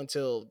don't know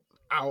until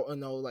I don't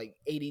know, like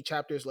 80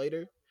 chapters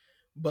later.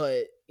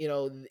 But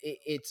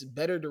it's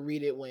better to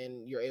read it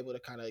when you're able to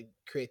kind of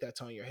create that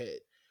tone in your head.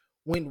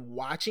 when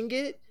watching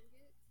it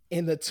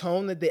and the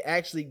tone that they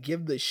actually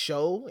give the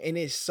show, and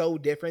it's so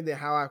different than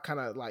how I kind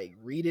of like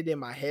read it in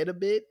my head a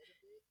bit.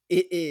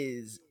 It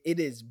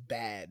is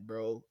bad,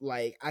 bro.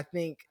 Like I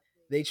think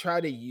they try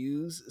to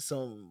use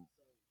some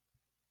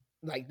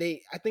like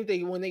they I think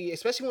they when they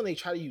especially when they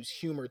try to use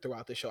humor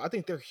throughout the show, I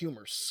think their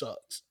humor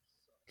sucks.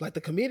 Like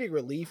the comedic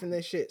relief in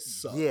this shit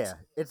sucks. Yeah,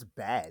 it's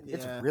bad.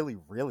 It's Yeah. really,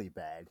 really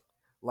bad.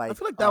 I Like,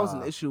 feel like that was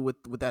an issue with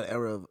that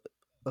era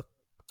of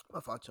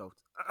I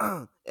choked.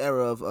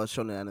 Era of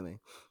shonen anime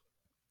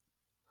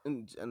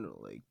in general.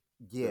 Like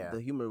yeah,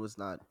 the humor was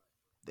not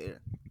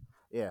there.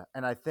 yeah,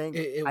 and I think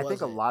It I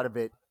think a wasn't. lot of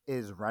it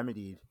is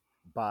remedied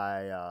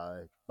by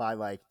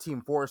like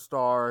Team Four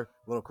Star,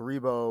 Little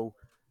Karibo,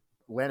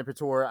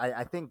 Lanipator.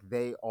 I think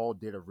they all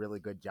did a really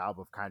good job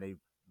of kind of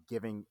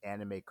giving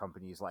anime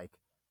companies like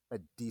a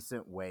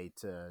decent way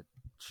to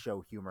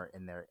show humor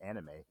in their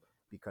anime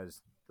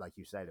because, like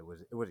you said, it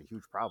was a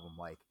huge problem.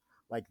 Like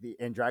the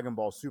in Dragon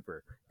Ball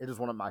Super, it is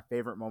one of my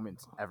favorite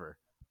moments ever,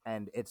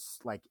 and it's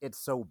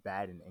so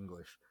bad in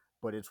English,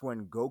 but it's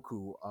when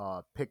Goku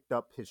picked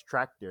up his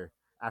tractor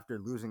after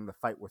losing the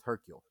fight with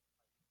Hercule.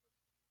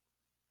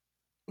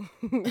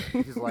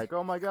 He's like,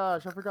 "Oh my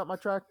gosh, I forgot my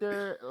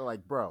tractor!"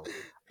 Like, bro,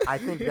 I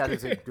think that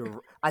is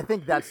I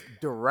think that's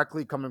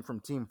directly coming from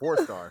Team Four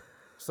Star.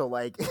 So,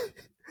 like,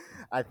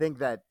 I think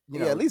that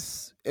Yeah, at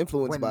least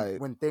influenced by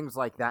it. when things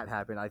like that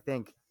happen, I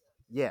think,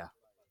 yeah,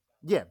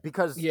 yeah,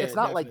 because Yeah, it's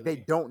not like they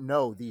definitely. don't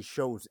know these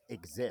shows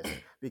exist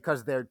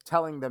because they're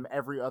telling them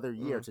every other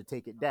year to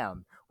take it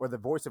down. Or the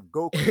voice of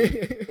Goku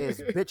is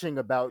bitching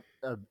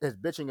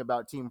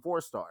about Team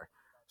Four Star.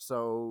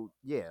 So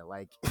yeah,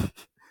 like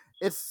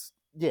it's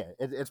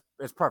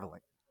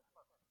prevalent.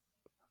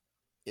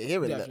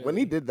 Hearing that when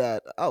he Definitely. did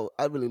that, oh,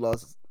 I really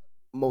lost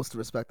most of the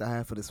respect I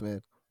have for this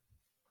man.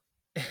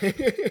 Hey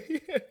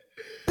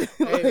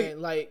Like,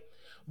 man, like,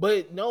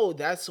 but no,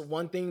 that's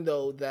one thing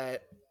though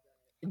that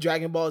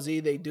Dragon Ball Z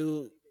they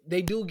do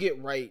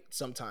get right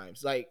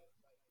sometimes. Like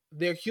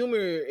their humor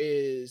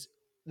is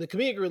the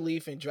comedic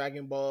relief in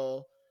Dragon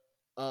Ball.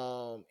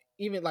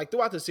 Even like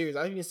throughout the series,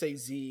 I even say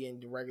Z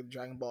and the regular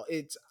Dragon Ball.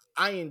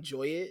 I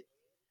enjoy it.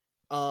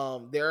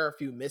 There are a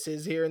few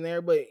misses here and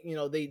there, but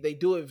they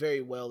do it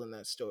very well in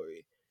that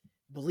story.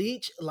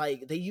 Bleach,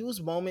 like they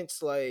use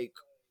moments like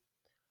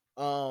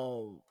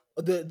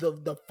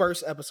the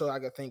first episode I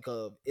could think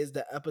of is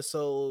the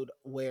episode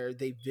where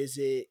they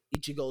visit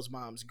Ichigo's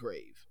mom's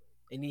grave,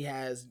 and he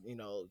has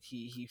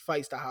he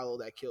fights the hollow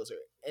that kills her,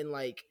 and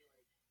like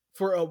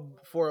for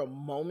a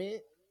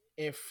moment,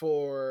 and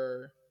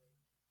for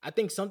I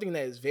think something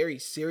that is very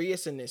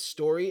serious in this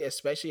story,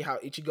 especially how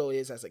Ichigo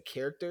is as a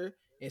character,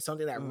 and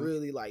something that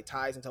really like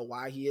ties into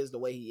why he is the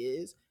way he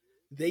is.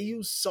 They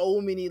use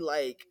so many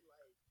like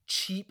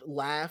cheap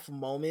laugh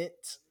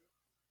moments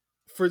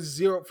for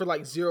zero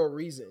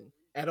reason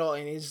at all,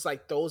 and it just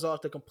like throws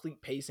off the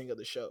complete pacing of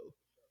the show.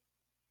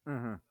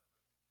 Mm-hmm.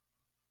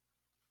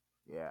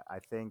 Yeah, I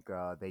think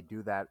they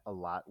do that a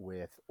lot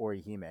with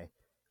Orihime.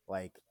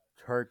 Like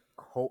her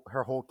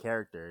whole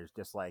character is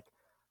just like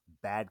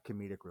bad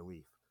comedic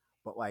relief,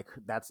 but like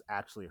that's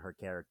actually her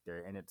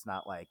character, and it's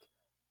not like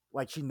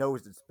she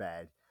knows it's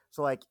bad.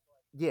 So like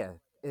yeah,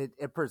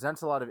 it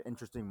presents a lot of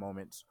interesting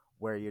moments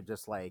where you're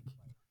just like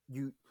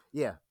you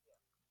yeah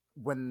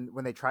when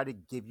they try to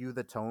give you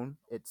the tone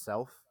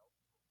itself,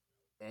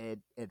 it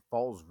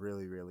falls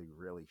really really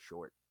really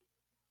short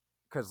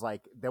because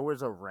like there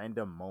was a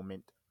random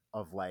moment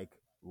of like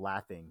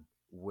laughing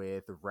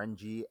with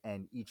Renji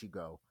and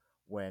Ichigo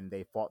when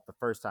they fought the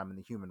first time in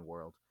the human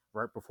world,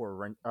 right before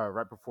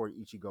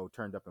Ichigo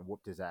turned up and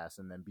whooped his ass,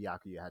 and then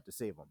Byakuya had to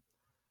save him.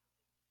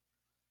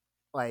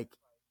 Like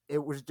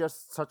it was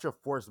just such a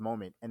forced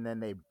moment, and then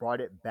they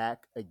brought it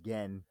back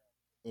again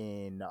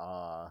in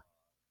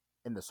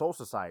in the Soul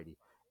Society,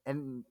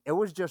 and it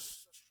was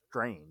just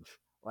strange.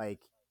 Like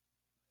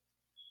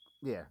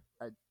yeah,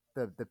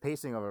 the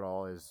pacing of it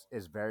all is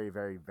very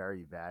very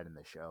very bad in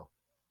the show,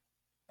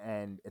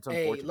 and it's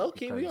Hey, unfortunate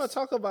Loki, because we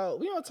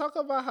gonna talk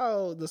about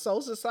how the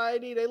Soul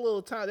Society, they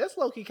little time, that's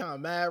Loki kind of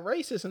mad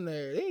racist in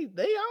there. They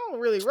don't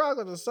really rock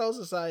with the Soul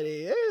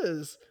Society. It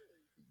is,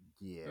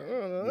 I yeah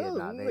don't know, yeah those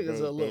nah niggas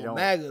a they little don't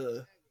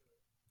MAGA.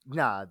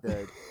 nah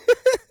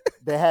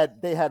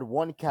they had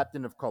one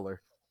captain of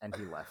color and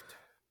he left.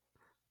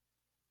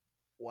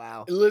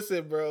 wow,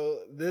 Listen, bro,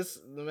 this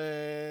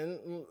man,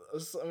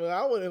 I mean,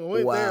 I wouldn't have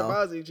went there if wow.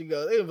 I was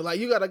Ichigo. They'd be like,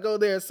 "You gotta go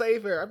there and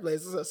save her." I'd be like,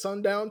 "Is this a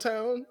sundown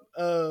town?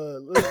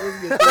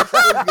 Let's get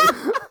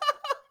this.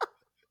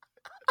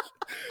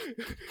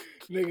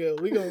 Nigga,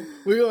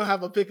 we gonna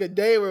have a pick a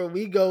day where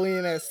we go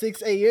in at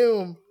 6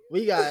 a.m.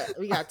 We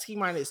got T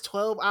minus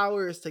 12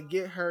 hours to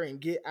get her and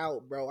get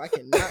out, bro. I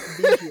cannot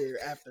be here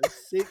after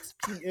 6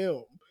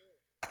 p.m.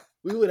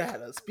 We would have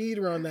had a speed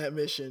run that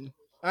mission.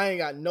 I ain't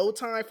got no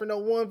time for no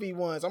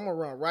 1v1s. I'm gonna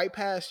run right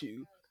past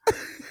you.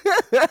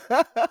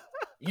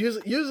 You're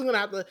just gonna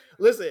have to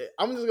listen.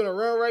 I'm just gonna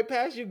run right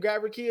past you,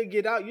 grab your key, and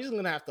get out. You're just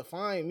gonna have to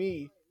find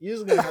me. You're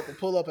just gonna have to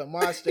pull up and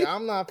watch that.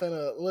 I'm not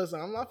gonna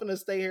listen. I'm not gonna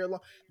stay here long,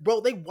 bro.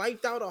 They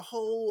wiped out a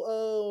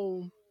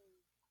whole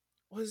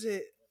what is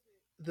it?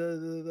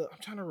 The I'm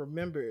trying to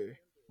remember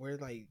where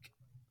like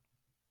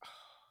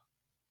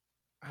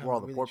Where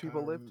all the poor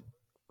people lived.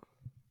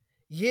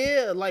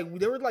 Yeah, like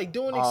they were like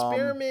doing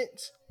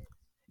experiments,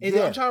 and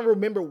yeah. I'm trying to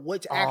remember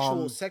which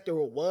actual sector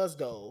it was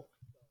though.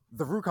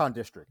 The Rukon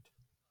district.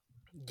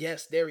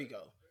 Yes, there we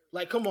go.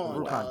 Like, come on, the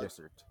Rukon dog.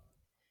 district.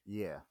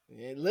 Yeah.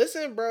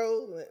 Listen,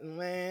 bro,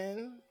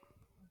 man.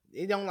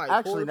 They don't like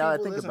actually. Poor Now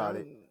people. I think about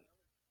it.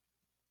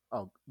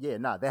 Oh yeah,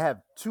 nah. They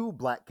have 2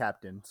 black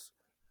captains,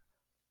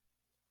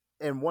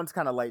 and one's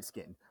kind of light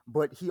skinned,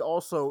 but he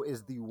also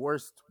is the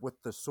worst with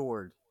the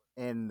sword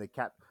and the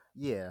cap.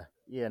 Yeah,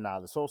 nah.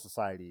 The Soul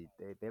Society,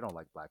 they don't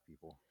like black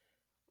people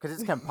because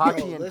it's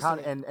Kenpachi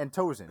and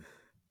Tozin.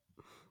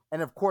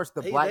 And of course,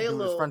 the black dude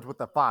is friends with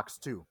the fox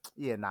too.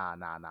 Yeah, nah.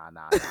 See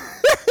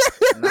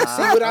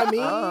what I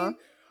mean?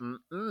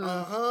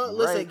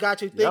 Listen, Right.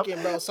 got you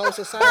thinking, bro. Soul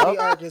Society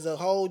arc is a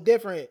whole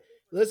different.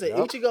 Listen,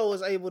 Ichigo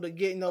was able to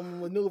get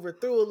maneuver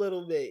through a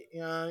little bit.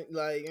 You know,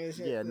 like he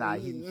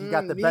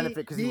got the benefit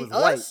because he was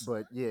white,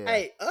 but yeah.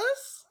 Hey,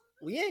 us,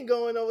 we ain't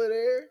going over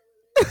there.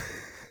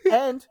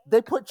 And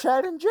they put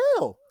Chad in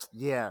jail.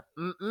 Yeah.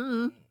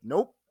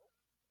 Nope.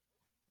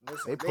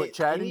 Listen, they put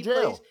Chad in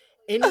jail.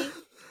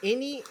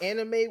 Any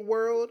anime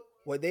world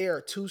where they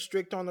are too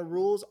strict on the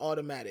rules,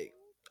 automatic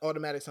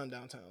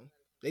Sundown Town.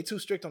 They too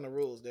strict on the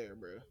rules there,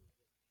 bro.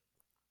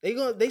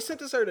 They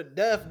sentence her to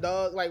death,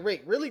 dog. Like,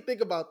 Rick, really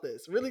think about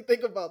this.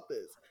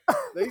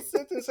 They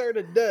sentence her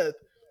to death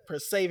for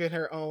saving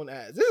her own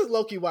ass. This is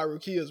low-key why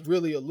Rukia is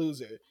really a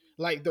loser.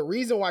 Like, the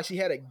reason why she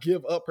had to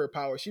give up her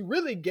power, she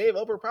really gave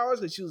up her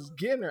powers because she was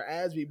getting her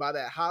ass beat by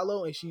that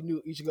Hollow, and she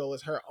knew Ichigo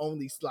was her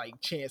only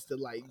chance to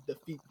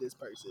defeat this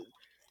person.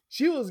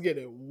 She was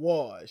getting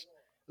washed.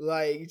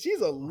 Like, she's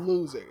a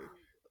loser.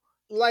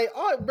 Like,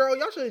 oh, bro,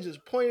 y'all should have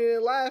just pointed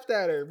and laughed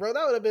at her, bro.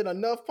 That would have been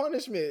enough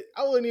punishment.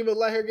 I wouldn't even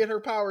let her get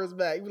her powers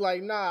back. Be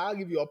like, nah, I'll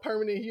give you a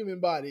permanent human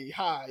body.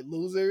 Hi,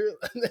 loser.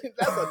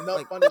 That's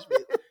enough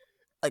punishment.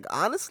 Like,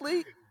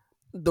 honestly,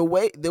 the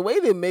way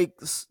they make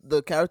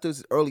the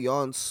characters early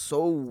on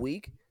so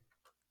weak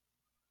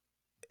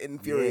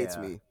infuriates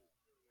me.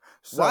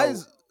 So,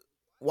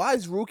 why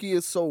is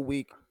Rukia so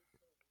weak?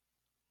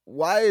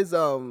 Why is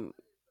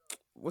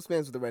what's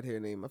man's with the red hair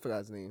name? I forgot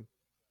his name.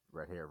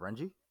 Red hair,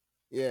 Renji?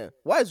 Yeah.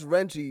 Why is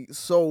Renji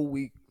so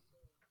weak?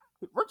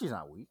 Renji's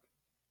not weak.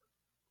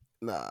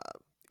 Nah.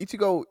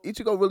 Ichigo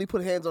really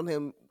put hands on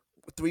him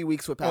 3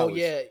 weeks with powers. Oh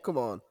yeah. Come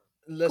on.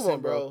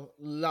 Listen, bro.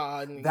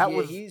 Nah,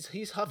 he's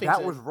Huffington.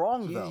 That was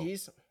wrong though.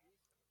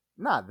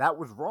 That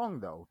was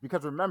wrong though.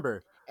 Because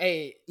remember,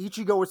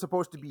 Ichigo was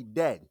supposed to be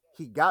dead.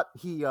 He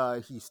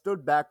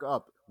stood back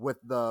up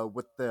with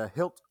the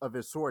hilt of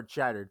his sword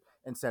shattered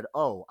and said,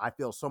 "Oh, I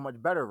feel so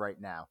much better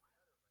right now."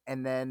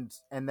 And then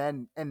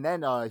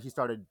he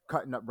started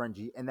cutting up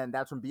Renji, and then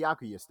that's when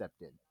Byakuya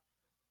stepped in.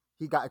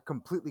 He got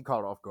completely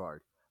caught off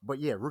guard. But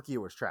yeah, Rukia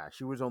was trash.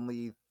 She was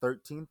only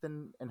 13th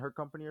in her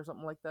company or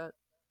something like that.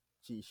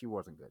 She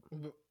wasn't good.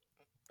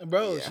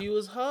 Bro, yeah. She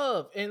was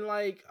Huff. And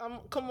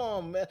come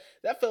on, man.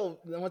 That felt,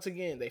 once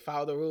again, they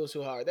followed the rules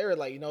too hard. They were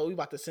like, we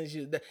about to send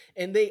you to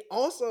and they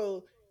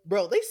also,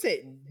 bro, they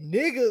sent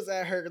niggas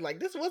at her. Like,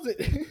 this wasn't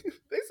they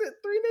sent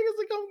 3 niggas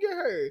to come get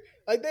her.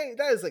 Like,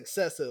 that is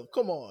excessive.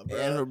 Come on, bro.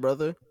 And her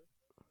brother.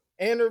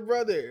 Her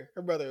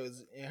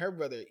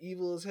brother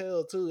evil as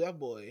hell too. That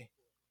boy.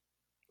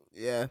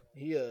 Yeah.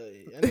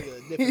 That nigga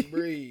a different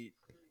breed.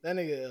 That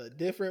nigga a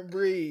different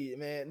breed,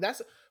 man.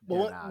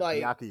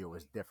 Byakuya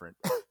was different.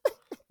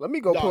 Let me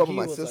go pull up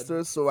my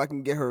sister so I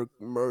can get her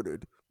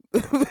murdered.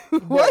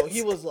 Bro,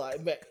 he was like,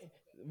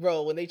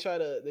 bro, when they try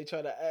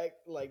to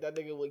act like that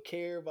nigga would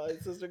care about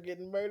his sister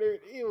getting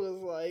murdered, he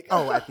was like,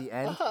 oh, at the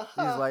end, he's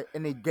like,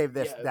 and he gave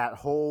that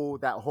whole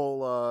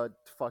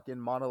fucking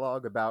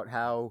monologue about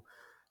how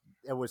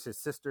it was his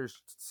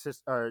sister's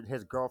sister or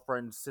his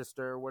girlfriend's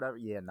sister or whatever.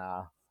 Yeah,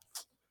 nah,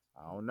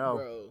 I don't know,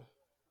 bro.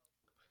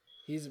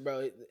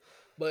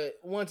 But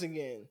once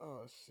again,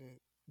 oh shit,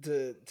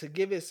 to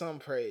give it some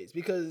praise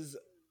because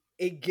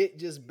it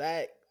gets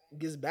back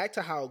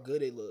to how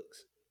good it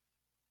looks.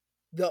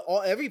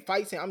 Every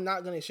fight scene, I'm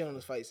not gonna shit on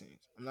the fight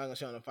scenes. I'm not gonna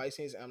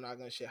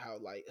shit how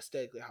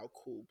aesthetically how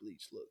cool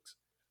Bleach looks.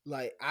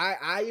 Like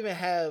I even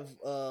have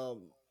I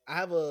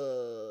have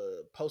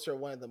a poster of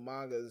one of the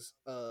manga's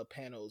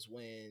panels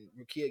when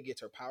Rukia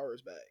gets her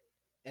powers back,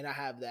 and I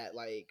have that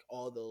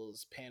all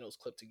those panels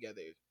clipped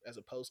together as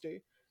a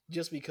poster.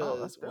 Just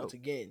because, once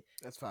again,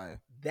 that's fine.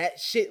 That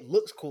shit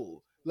looks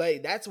cool.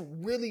 Like, that's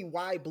really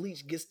why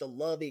Bleach gets the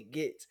love it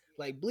gets.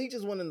 Like, Bleach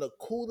is one of the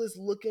coolest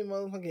looking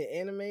motherfucking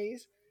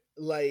animes.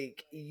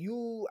 Like,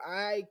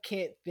 I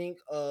can't think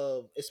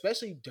of,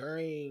 especially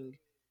during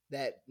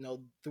that,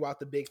 throughout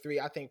the big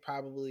 3, I think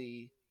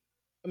probably,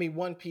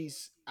 One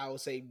Piece, I would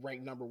say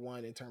ranked number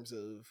 1 in terms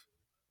of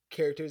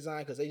character design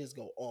because they just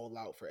go all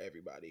out for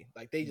everybody.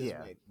 Like, they just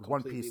went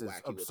One Piece is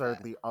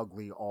absurdly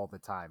ugly all the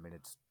time, and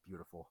it's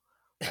beautiful.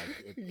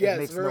 Like, it yes,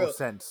 makes no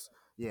sense.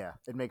 Yeah,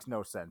 it makes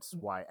no sense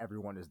why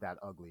everyone is that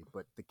ugly.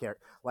 But the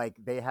character, like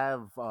they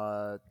have,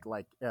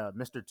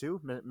 Mr. Two,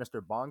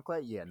 Mr.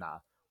 Bonclay. Yeah, nah,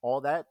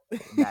 all that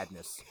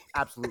madness,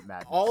 absolute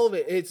All madness. of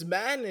it, it's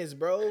madness,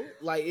 bro.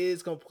 Like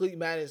it's complete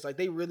madness. Like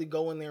they really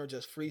go in there and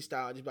just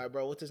freestyle, just like,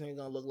 bro, what's this nigga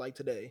gonna look like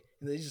today?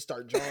 And they just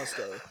start drawing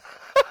stuff.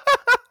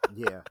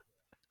 Yeah,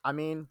 I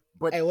mean,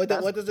 but Hey,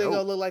 that's what does they gonna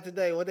dope. look like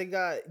today? What they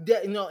got?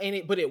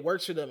 But it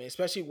works for them. It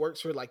especially works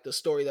for like the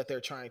story that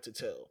they're trying to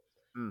tell.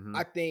 Mm-hmm.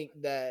 I think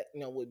that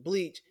with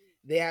Bleach,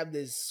 they have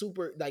this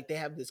super like they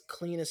have this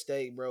clean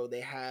estate, bro.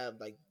 They have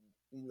like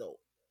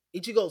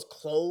Ichigo's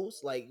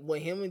clothes, like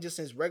when him and just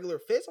his regular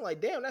fits. I'm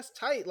like, damn, that's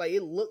tight. Like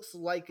it looks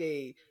like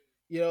it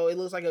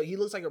looks like he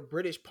looks like a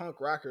British punk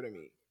rocker to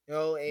me.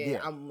 And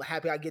Yeah. I'm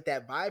happy I get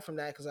that vibe from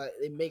that because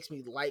it makes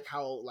me like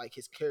how like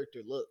his character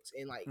looks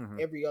and like Mm-hmm.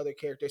 every other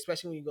character,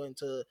 especially when you go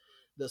into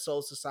the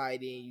Soul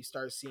Society and you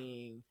start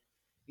seeing,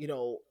 you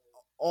know,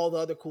 all the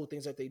other cool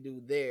things that they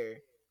do there.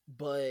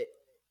 But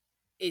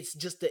it's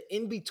just the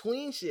in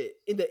between shit.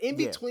 In the in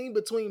Yeah.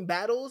 between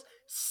battles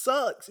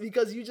sucks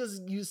because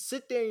you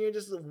sit there and you're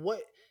just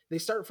what they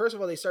start. First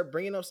of all, they start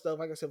bringing up stuff.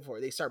 Like I said before,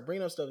 they start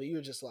bringing up stuff and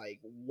you're just like,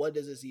 what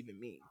does this even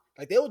mean?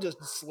 Like they will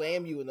just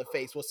slam you in the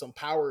face with some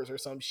powers or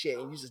some shit,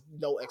 and you just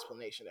no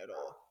explanation at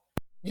all.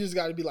 You just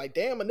got to be like,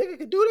 damn, a nigga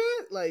could do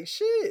that. Like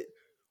shit,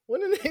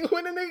 when a nigga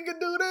could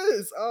do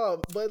this.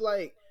 But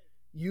like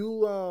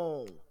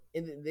you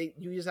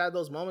just have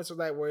those moments of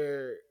that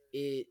where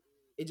it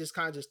just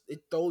kind of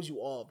it throws you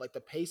off. Like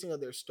the pacing of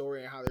their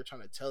story and how they're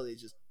trying to tell it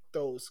just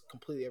throws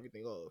completely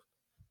everything off.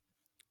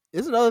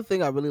 There's another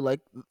thing I really like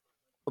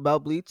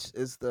about Bleach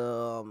is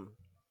the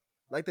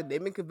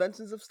naming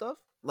conventions of stuff,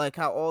 like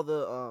how all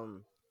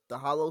the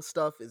hollow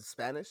stuff is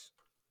Spanish.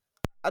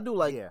 I do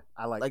Yeah,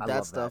 I that love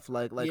that. stuff,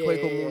 like Yeah,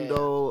 Quaco yeah, yeah.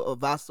 Mundo,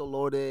 Vasto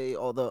Lorde,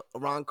 all the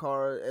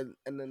Arankar,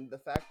 and then the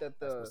fact that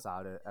the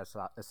Espada,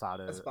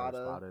 Espada.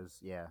 Espadas,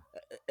 yeah.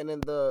 and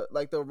then the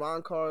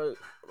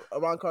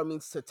Arankar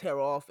means to tear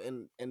off,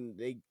 and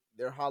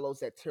they're hollows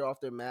that tear off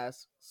their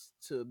masks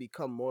to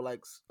become more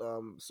like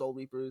Soul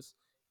Reapers,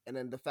 and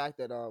then the fact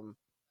that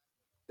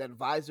that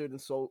Visored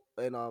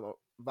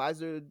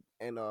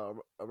and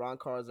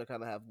Arankars are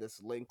kind of have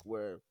this link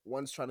where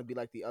one's trying to be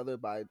like the other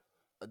by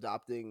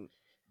adopting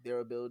their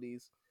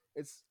abilities.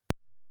 It's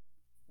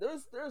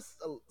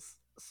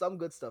some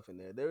good stuff in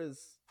there.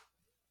 There's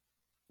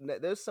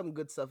some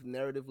good stuff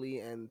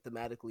narratively and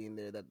thematically in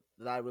there that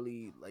I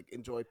really like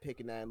enjoy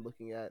picking at and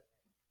looking at.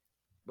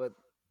 But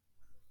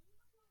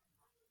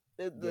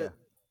the Yeah.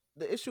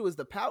 the issue is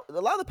the power. A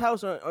lot of the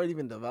powers aren't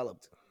even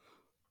developed.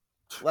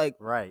 Like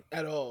Right.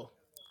 At all.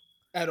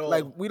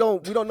 like we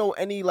don't know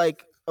any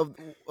like of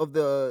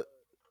the.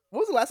 What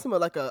was the last time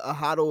like a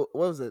Hado?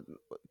 What was it?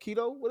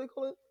 Keto? What do they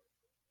call it?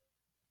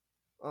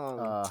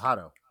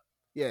 Hado.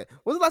 Yeah.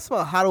 When was the last time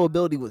a Hado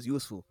ability was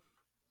useful?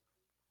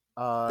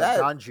 That-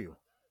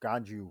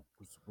 Ganju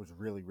was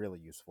really really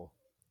useful.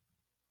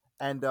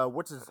 And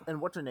what's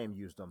her name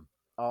used them?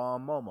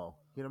 Momo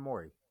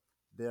Hinamori,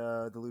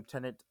 the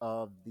lieutenant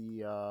of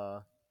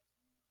the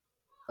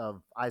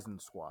of Eisen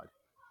Squad.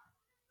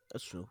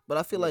 That's true. But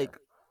I feel Yeah. like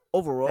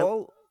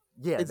overall,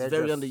 Yeah, it's they're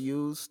very just-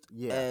 underused.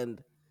 Yeah.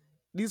 And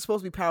these are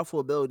supposed to be powerful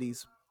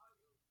abilities,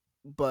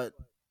 but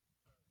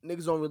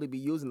niggas don't really be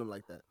using them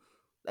like that.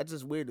 That's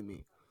just weird to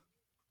me.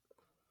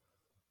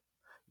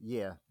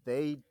 Yeah,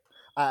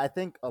 I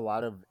think a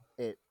lot of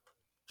it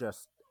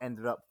just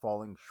ended up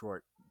falling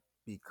short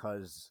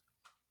because,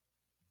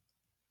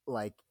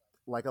 like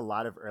a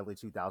lot of early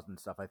 2000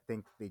 stuff, I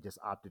think they just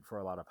opted for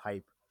a lot of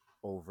hype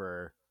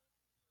over,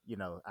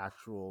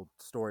 actual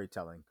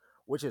storytelling,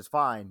 which is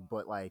fine,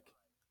 but like,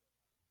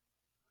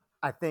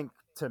 I think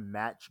to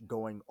match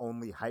going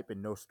only hype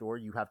and no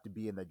story, you have to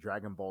be in the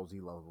Dragon Ball Z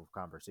level of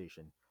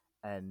conversation,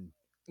 and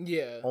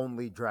Yeah.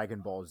 only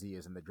Dragon Ball Z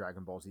is in the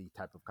Dragon Ball Z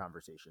type of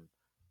conversation.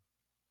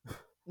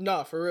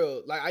 No, for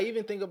real. Like I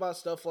even think about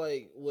stuff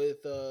like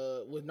with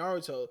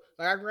Naruto.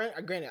 Like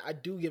granted, I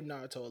do give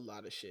Naruto a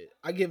lot of shit.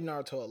 I give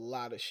Naruto a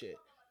lot of shit.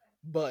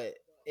 But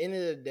end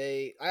of the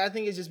day, I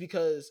think it's just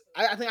because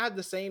I think I have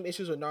the same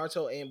issues with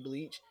Naruto and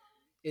Bleach.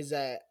 Is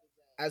that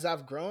as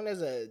I've grown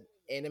as a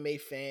anime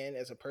fan,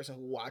 as a person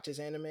who watches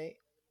anime,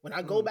 when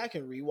I go back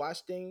and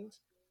rewatch things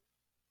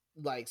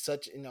like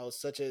such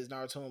as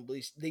Naruto and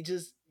Bleach,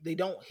 they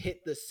don't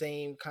hit the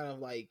same kind of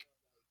like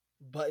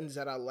buttons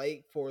that I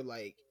like for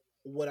like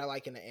what I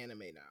like in the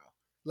anime now.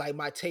 Like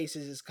my taste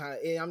is just kind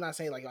of. I'm not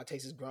saying like my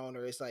taste is grown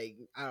or it's like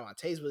I don't know my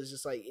taste, but it's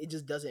just like it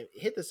just doesn't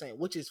hit the same,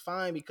 which is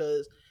fine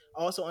because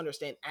I also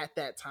understand at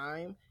that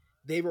time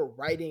they were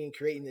writing and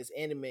creating this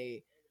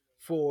anime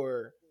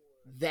for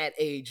that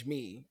age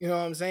me. You know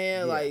what I'm saying?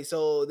 Yeah. Like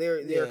so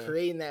they're Yeah.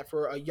 creating that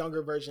for a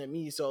younger version of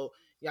me. So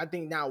yeah, I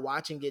think now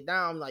watching it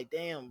now, I'm like,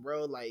 damn,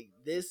 bro, like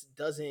this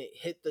doesn't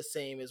hit the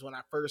same as when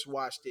I first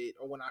watched it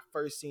or when I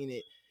first seen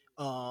it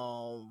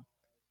on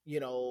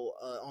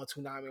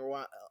Toonami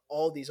or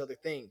all these other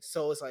things.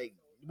 So it's like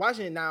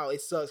watching it now,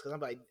 it sucks because I'm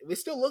like, it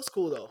still looks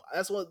cool though.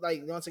 That's what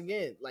like once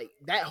again, like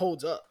that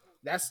holds up.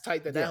 That's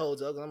tight that Yeah.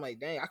 holds up. And I'm like,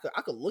 dang,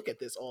 I could look at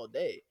this all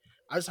day.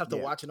 I just have to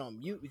Yeah. watch it on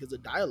mute because the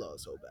dialogue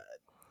is so bad.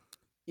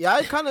 Yeah,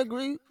 I kind of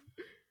agree.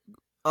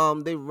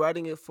 They're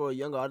writing it for a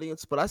young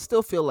audience, but I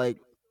still feel like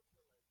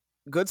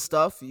good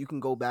stuff you can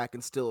go back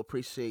and still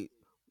appreciate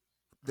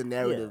the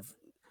narrative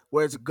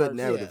where it's good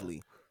Because-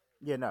 narratively.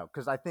 Yeah, no,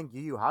 because I think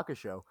Yu Yu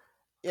Hakusho,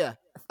 Yeah,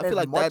 I as feel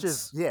like much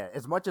that's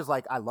as much as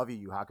like I love Yu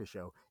Yu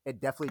Hakusho, it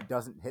definitely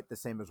doesn't hit the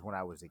same as when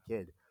I was a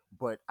kid.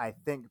 But I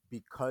think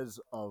because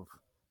of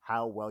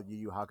how well Yu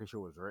Yu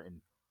Hakusho was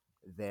written,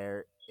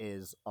 there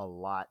is a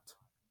lot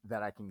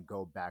that I can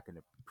go back and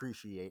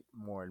appreciate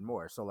more and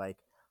more. So like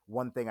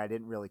one thing I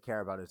didn't really care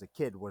about as a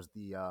kid was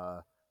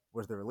the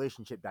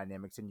relationship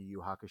dynamics in Yu Yu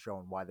Hakusho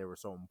and why they were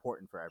so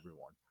important for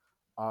everyone.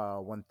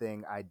 One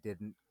thing I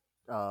didn't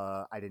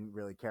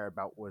really care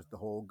about was the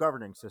whole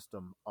governing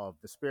system of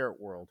the spirit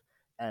world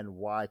and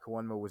why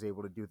Koenma was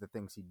able to do the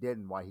things he did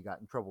and why he got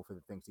in trouble for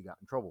the things he got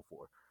in trouble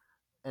for.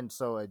 And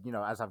so,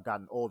 as I've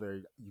gotten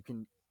older,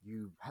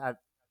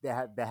 they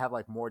have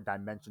like more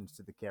dimensions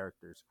to the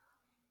characters,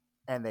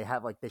 and they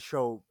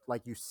show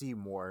like you see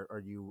more or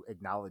you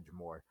acknowledge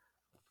more.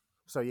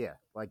 So yeah,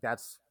 like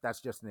that's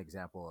just an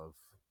example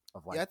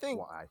of like I think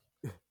why.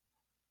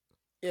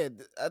 yeah.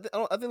 I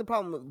think the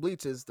problem with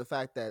Bleach is the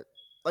fact that,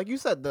 like you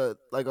said,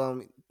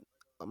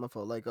 my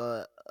fault. Like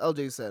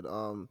LJ said,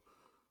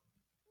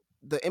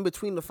 the in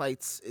between the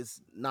fights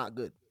is not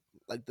good.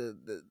 Like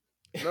the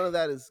none of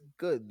that is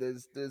good.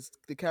 There's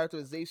the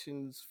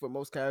characterizations for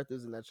most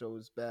characters in that show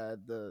is bad.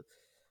 The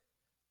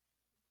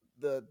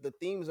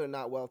themes are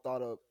not well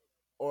thought of,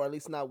 or at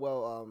least not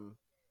well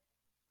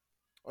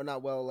or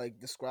not well like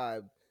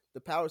described.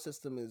 The power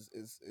system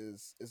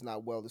is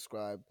not well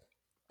described,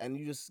 and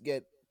you just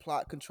get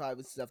plot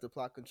contrivances after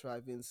plot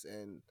contrivance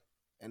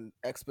and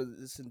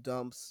exposition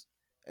dumps,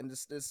 and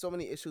there's so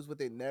many issues with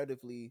it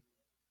narratively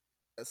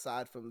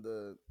aside from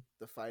the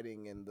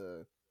fighting and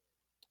the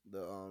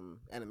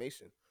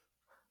animation.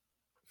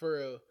 For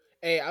real.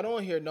 Hey, I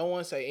don't hear no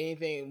one say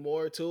anything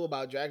more too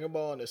about Dragon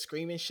Ball and the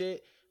screaming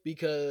shit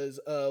because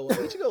when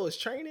Ichigo was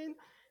training,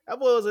 that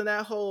boy was in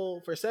that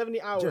hole for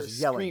 70 hours Just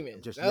yelling,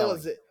 screaming. just That yelling,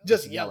 was it.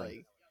 just Just yelling.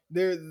 yelling.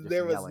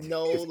 There was yelling.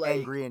 no Just like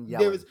angry and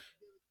there was yelling.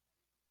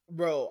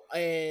 bro,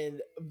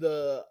 and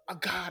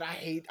God, I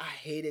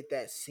hated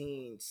that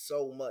scene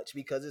so much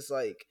because it's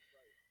like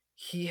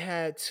he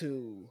had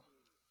to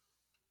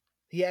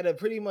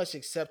pretty much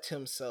accept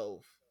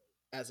himself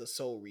as a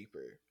Soul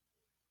Reaper.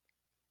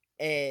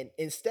 And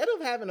instead of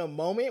having a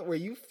moment where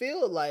you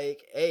feel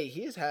like, hey,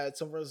 he's had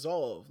some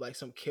resolve, like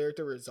some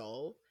character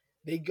resolve,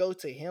 they go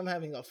to him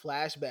having a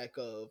flashback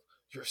of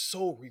your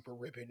Soul Reaper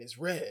ribbon is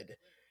red.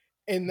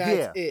 And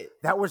that's Yeah, it.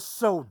 that was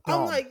so I'm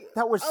dumb. like,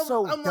 That was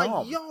so I'm dumb.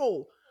 like,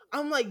 yo,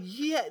 I'm like,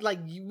 yeah, like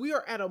we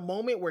are at a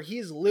moment where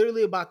he's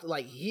literally about to,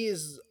 like, he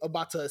is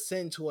about to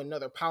ascend to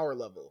another power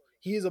level.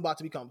 He is about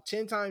to become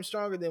 10 times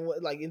stronger than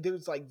what, like, and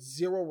there's like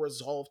zero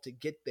resolve to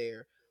get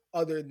there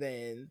other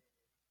than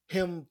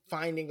him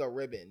finding a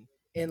ribbon.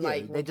 And Yeah,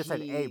 like they when just said,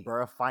 "Hey,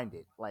 bro, find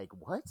it." Like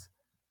what?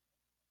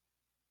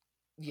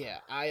 yeah,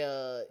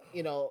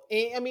 and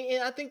I mean,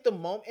 and I think the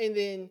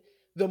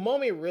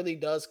moment really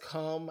does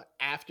come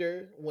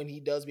after when he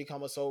does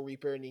become a Soul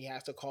Reaper and he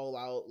has to call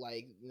out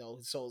like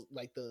so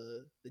like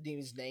the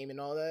demon's name and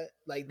all that.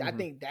 Like I Mhm.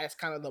 think that's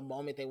kind of the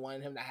moment they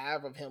wanted him to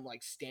have of him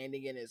like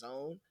standing in his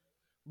own.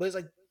 But it's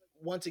like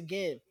once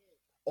again,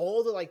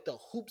 all the like the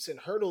hoops and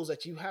hurdles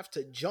that you have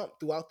to jump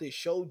throughout this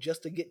show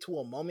just to get to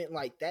a moment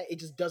like that, it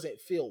just doesn't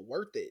feel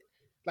worth it.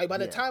 Like by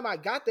the Yeah. time I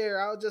got there,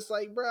 I was just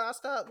like, bro, I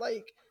stopped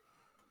like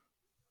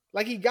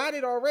he got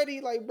it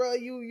already. Like, bro,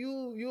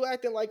 you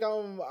acting like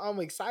I'm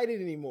excited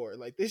anymore.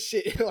 Like this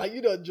shit, like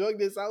you done drug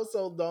this out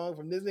so long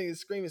from this nigga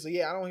screaming. So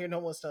yeah, I don't hear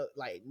no more stuff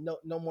like no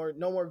more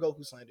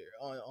Goku slander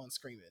on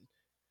screaming.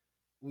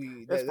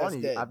 It's That's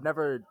funny. dead. I've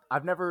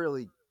never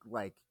really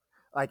like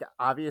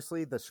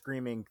obviously the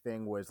screaming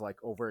thing was like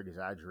over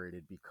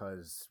exaggerated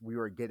because we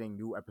were getting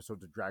new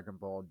episodes of Dragon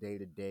Ball day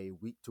to day,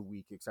 week to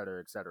week,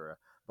 etc., etc.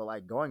 But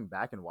like going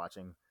back and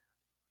watching,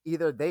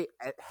 either they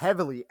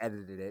heavily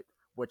edited it,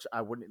 which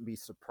I wouldn't be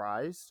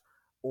surprised,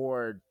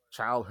 or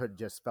childhood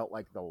just felt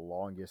like the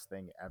longest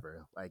thing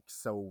ever. Like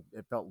so,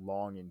 it felt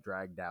long and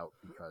dragged out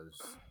because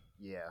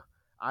yeah,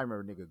 I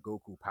remember nigga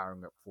Goku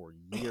powering up for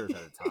years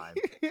at a time,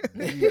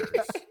 years.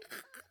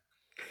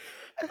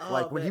 Oh,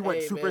 Like when man, he went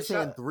hey, Super man,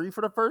 Saiyan 3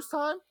 for the first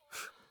time.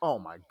 Oh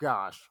my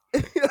gosh.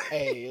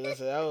 hey,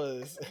 listen, that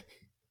was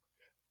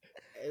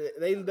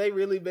they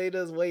really made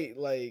us wait.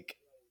 Like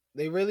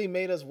they really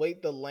made us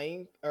wait the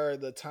length or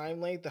the time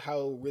length of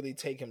how it would really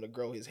take him to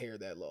grow his hair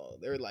that long.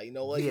 They were like, you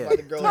know what? You Yeah. about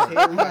to grow his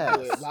hair? We about to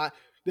do it Yes. live.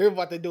 They're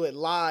about to do it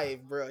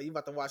live, bro. You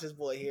about to watch his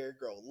boy hair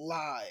grow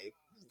live.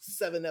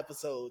 7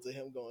 episodes of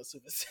him going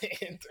Super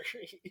Saiyan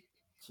 3.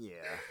 Yeah.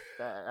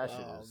 That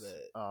shit Oh is. man.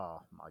 Oh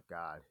my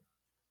god.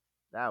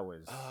 That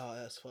was. Oh,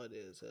 that's funny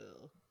as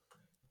hell.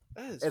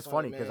 That is It's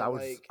funny because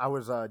man. I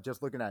was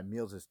just looking at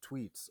Meals'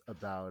 tweets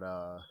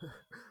about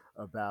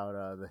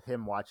about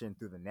him watching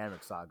through the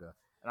Namek saga,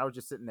 and I was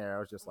just sitting there. I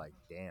was just like,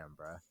 "Damn,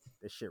 bruh,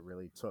 this shit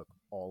really took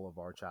all of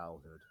our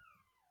childhood."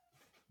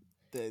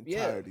 The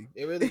Yeah, entirety.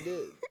 it really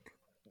did.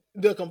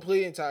 The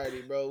complete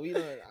entirety, bro.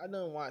 I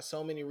done watched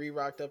so many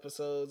re-rocked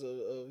episodes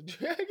of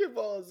Dragon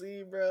Ball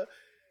Z, bro.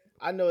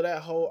 I know the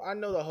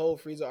whole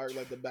Frieza arc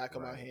like the back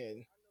of my Right.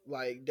 hand.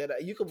 Like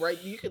that, you could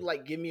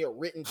like give me a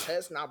written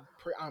test, and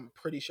I'm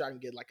pretty sure I can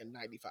get like a 95% on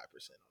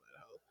that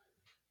hoe.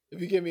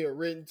 If you give me a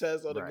written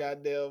test on the Right.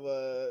 goddamn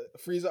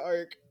Frieza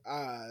arc,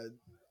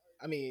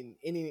 I mean,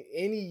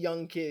 any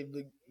young kid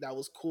that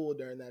was cool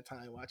during that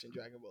time watching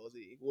Dragon Ball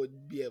Z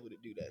would be able to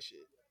do that shit.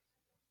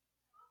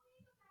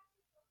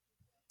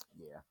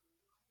 Yeah.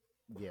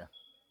 Yeah.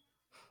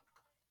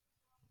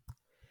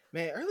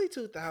 Man, early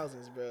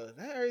 2000s, bro.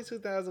 That early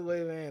 2000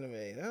 wave of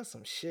anime, that's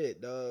some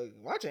shit, dog.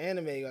 Watching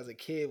anime as a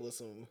kid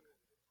was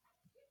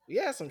we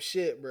had some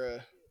shit, bro.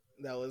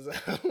 That was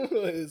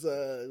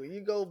was when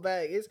you go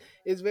back,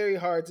 it's very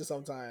hard to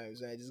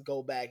sometimes, man. Just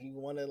go back. You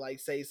want to like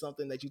say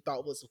something that you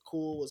thought was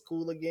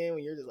cool again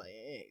when you're just like,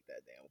 it ain't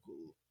that damn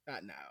cool.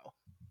 Not now.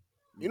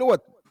 You know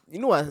what? You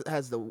know what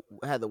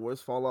had the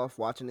worst fall off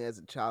watching it as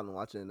a child and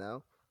watching it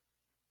now?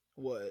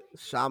 What?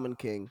 Shaman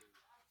King.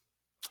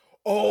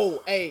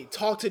 Oh, hey,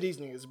 talk to these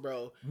niggas,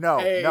 bro. No,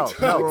 Hey, no,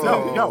 talk no, to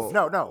no, these no,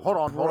 niggas. no. Hold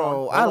on, hold Bro, on.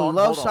 Hold I on,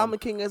 love hold on. Shaman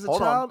King as a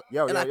Hold on. child,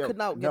 Yo, and yo, I yo. could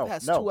not get No,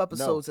 past no, 2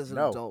 episodes as an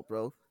no. adult,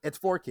 bro. It's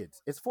for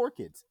kids. It's for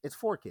kids. It's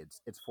for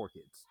kids. It's for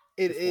kids.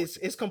 It It's for is. kids.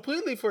 It's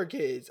completely for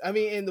kids. I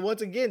mean, and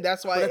once again,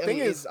 that's why But the I thing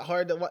mean, is- it's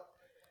hard to.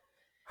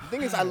 The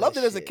thing is, I loved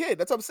it as a kid.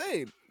 That's what I'm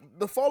saying.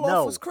 The fall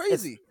off was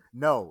crazy.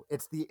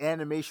 It's the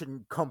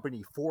animation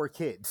company for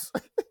kids.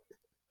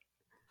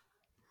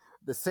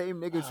 The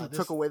same niggas who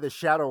took away the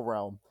Shadow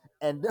Realm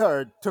and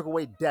took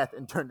away death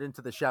and turned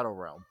into the Shadow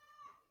Realm.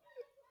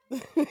 Oh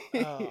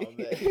man,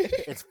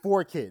 It's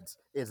for kids.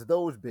 It's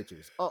those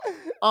bitches.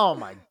 Oh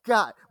my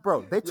god,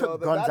 bro! They took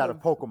the guns amount out of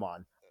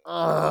Pokemon.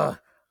 Ugh.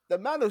 The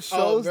amount of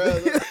oh shows.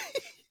 bro.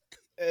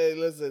 Hey,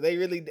 listen,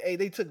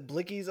 they took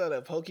Blickies out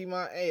of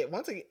Pokemon. Hey,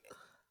 once again,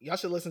 y'all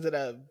should listen to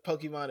that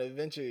Pokemon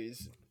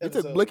Adventures. They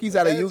took episode. Blickies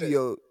out of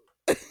Yu-Gi-Oh.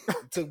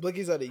 Took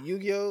Blickies out of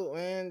Yu-Gi-Oh.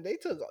 Man, they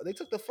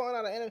took the fun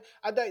out of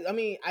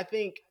anime. I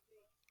think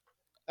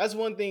that's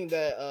one thing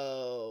that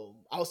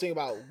I was thinking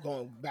about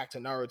going back to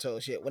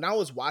Naruto shit. When I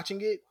was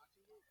watching it,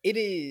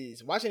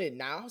 watching it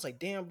now, I was like,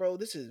 damn, bro,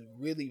 this is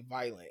really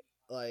violent.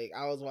 Like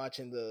I was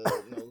watching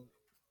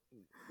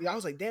I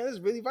was like, damn, this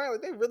is really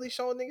violent. They really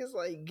showing niggas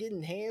like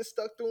getting hands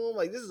stuck through them.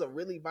 Like this is a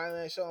really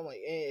violent show. I'm like,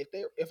 and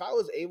if I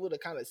was able to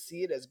kind of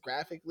see it as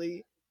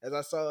graphically as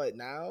I saw it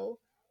now,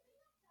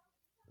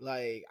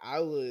 like I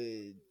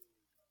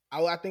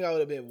think I would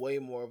have been way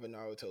more of a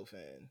Naruto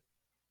fan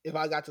if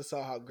I got to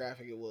saw how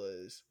graphic it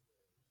was.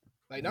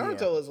 Like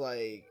Naruto was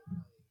like,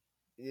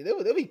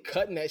 they'll be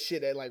cutting that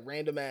shit at like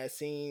random ass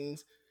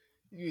scenes.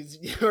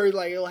 Or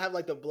like it'll have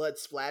like the blood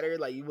splatter,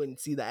 like you wouldn't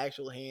see the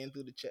actual hand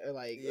through the chest,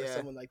 or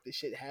someone like the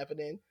shit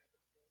happening.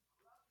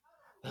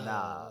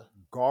 Nah,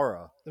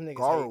 Gara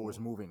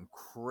was moving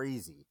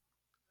crazy.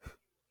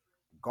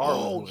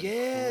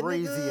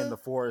 Crazy in the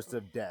forest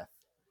of death.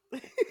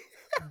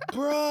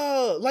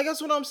 Bro, like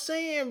that's what I'm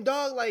saying,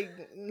 dog. Like,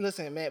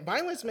 listen, man,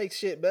 violence makes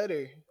shit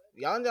better.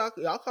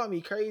 Y'all call me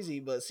crazy,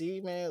 but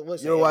see, man,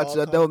 listen. You ever watch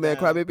Devilman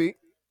Crybaby?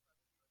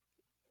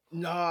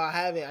 No, I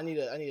haven't. I need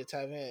to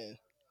tap in.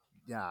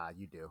 Yeah,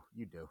 you do.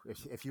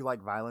 If you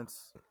like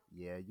violence,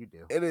 yeah, you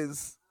do. It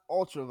is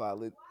ultra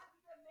violent.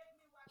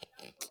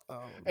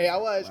 Oh, hey, I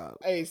watched. Wow.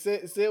 Hey,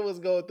 Sid was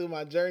going through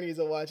my journeys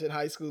of watching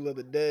High School of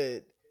the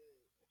Dead.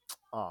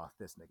 Oh,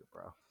 this nigga,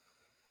 bro.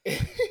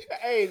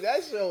 Hey,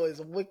 that show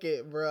is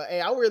wicked, bro. Hey,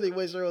 I really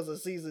wish there was a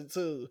season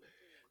 2.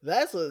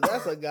 That's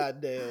a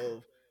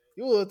goddamn.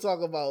 You will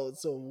talk about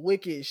some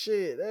wicked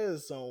shit.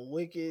 There's some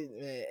wicked,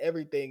 man,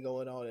 everything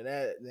going on in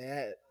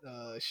that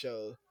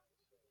show.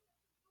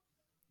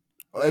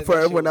 And for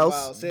everyone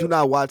else, do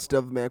not watch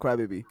Devilman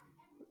Crybaby.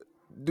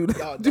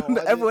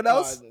 Everyone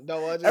else?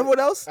 Don't watch it. Everyone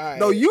else? Right.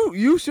 No,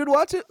 you should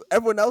watch it.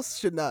 Everyone else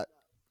should not.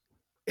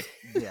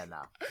 Yeah,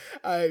 nah.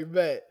 All right,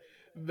 bet.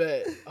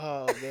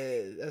 Oh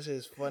man, that's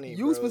just funny.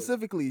 You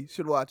specifically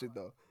should watch it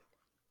though.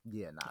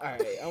 Yeah, nah. All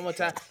right, I'm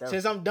gonna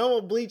since I'm done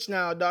with Bleach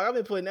now, dog. I've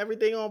been putting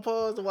everything on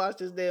pause to watch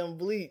this damn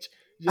Bleach.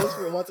 Just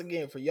for once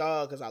again for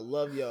y'all, because I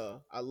love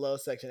y'all. I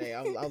love Section 8.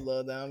 I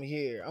love that I'm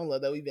here. I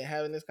love that we've been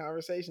having this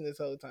conversation this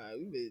whole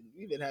time.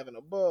 We've been having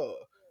a ball.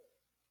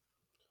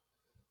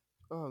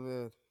 Oh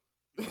man.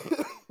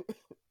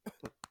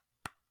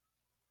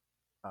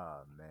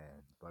 Oh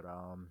man, but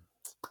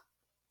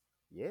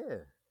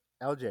yeah.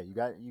 LJ,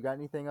 you got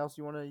anything else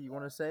you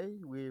wanna say?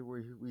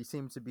 We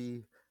seem to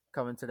be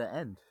coming to the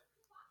end.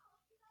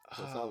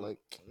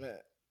 Man.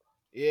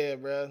 Yeah,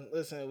 bro.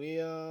 Listen, we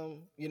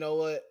you know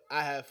what?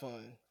 I had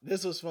fun.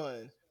 This was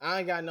fun. I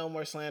ain't got no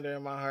more slander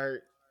in my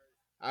heart.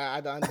 I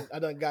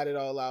done got it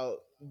all out.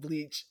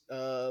 Bleach.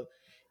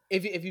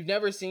 If you've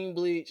never seen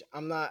Bleach,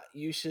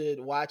 you should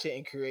watch it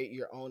and create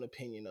your own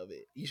opinion of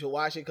it. You should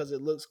watch it because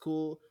it looks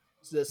cool.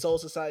 The Soul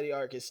Society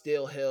arc is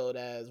still held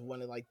as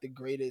one of like the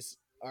greatest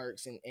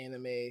arcs in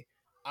anime.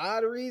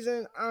 Odd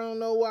reason, I don't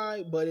know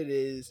why, but it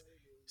is.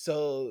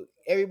 So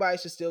everybody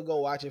should still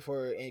go watch it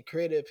and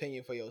create an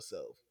opinion for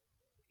yourself.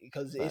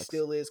 because it Facts.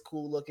 still is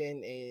cool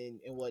looking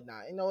and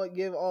whatnot. You know what?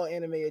 Give all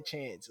anime a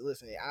chance.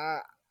 Listen,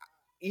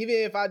 even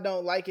if I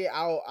don't like it,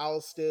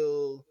 I'll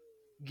still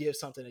give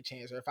something a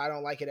chance. Or if I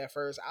don't like it at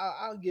first,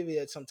 I'll give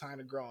it some time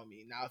to grow on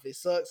me. Now, if it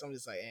sucks, I'm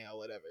just like,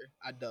 whatever.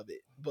 I dub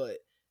it. But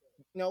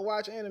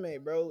watch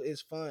anime, bro.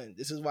 It's fun.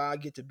 This is why I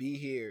get to be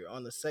here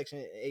on the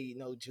Section 8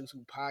 No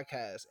Jutsu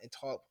podcast and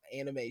talk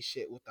anime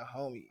shit with the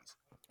homies.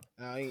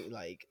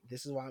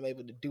 This is why I'm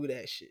able to do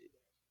that shit.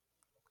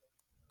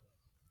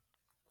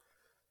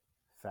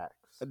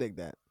 Facts. I dig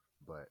that.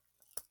 But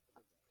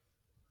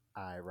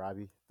all right,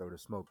 Robbie, throw the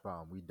smoke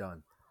bomb. We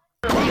done.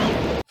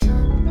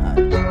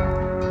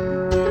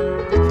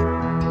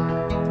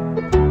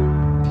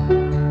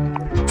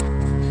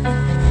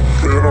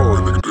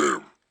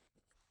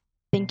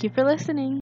 Thank you for listening.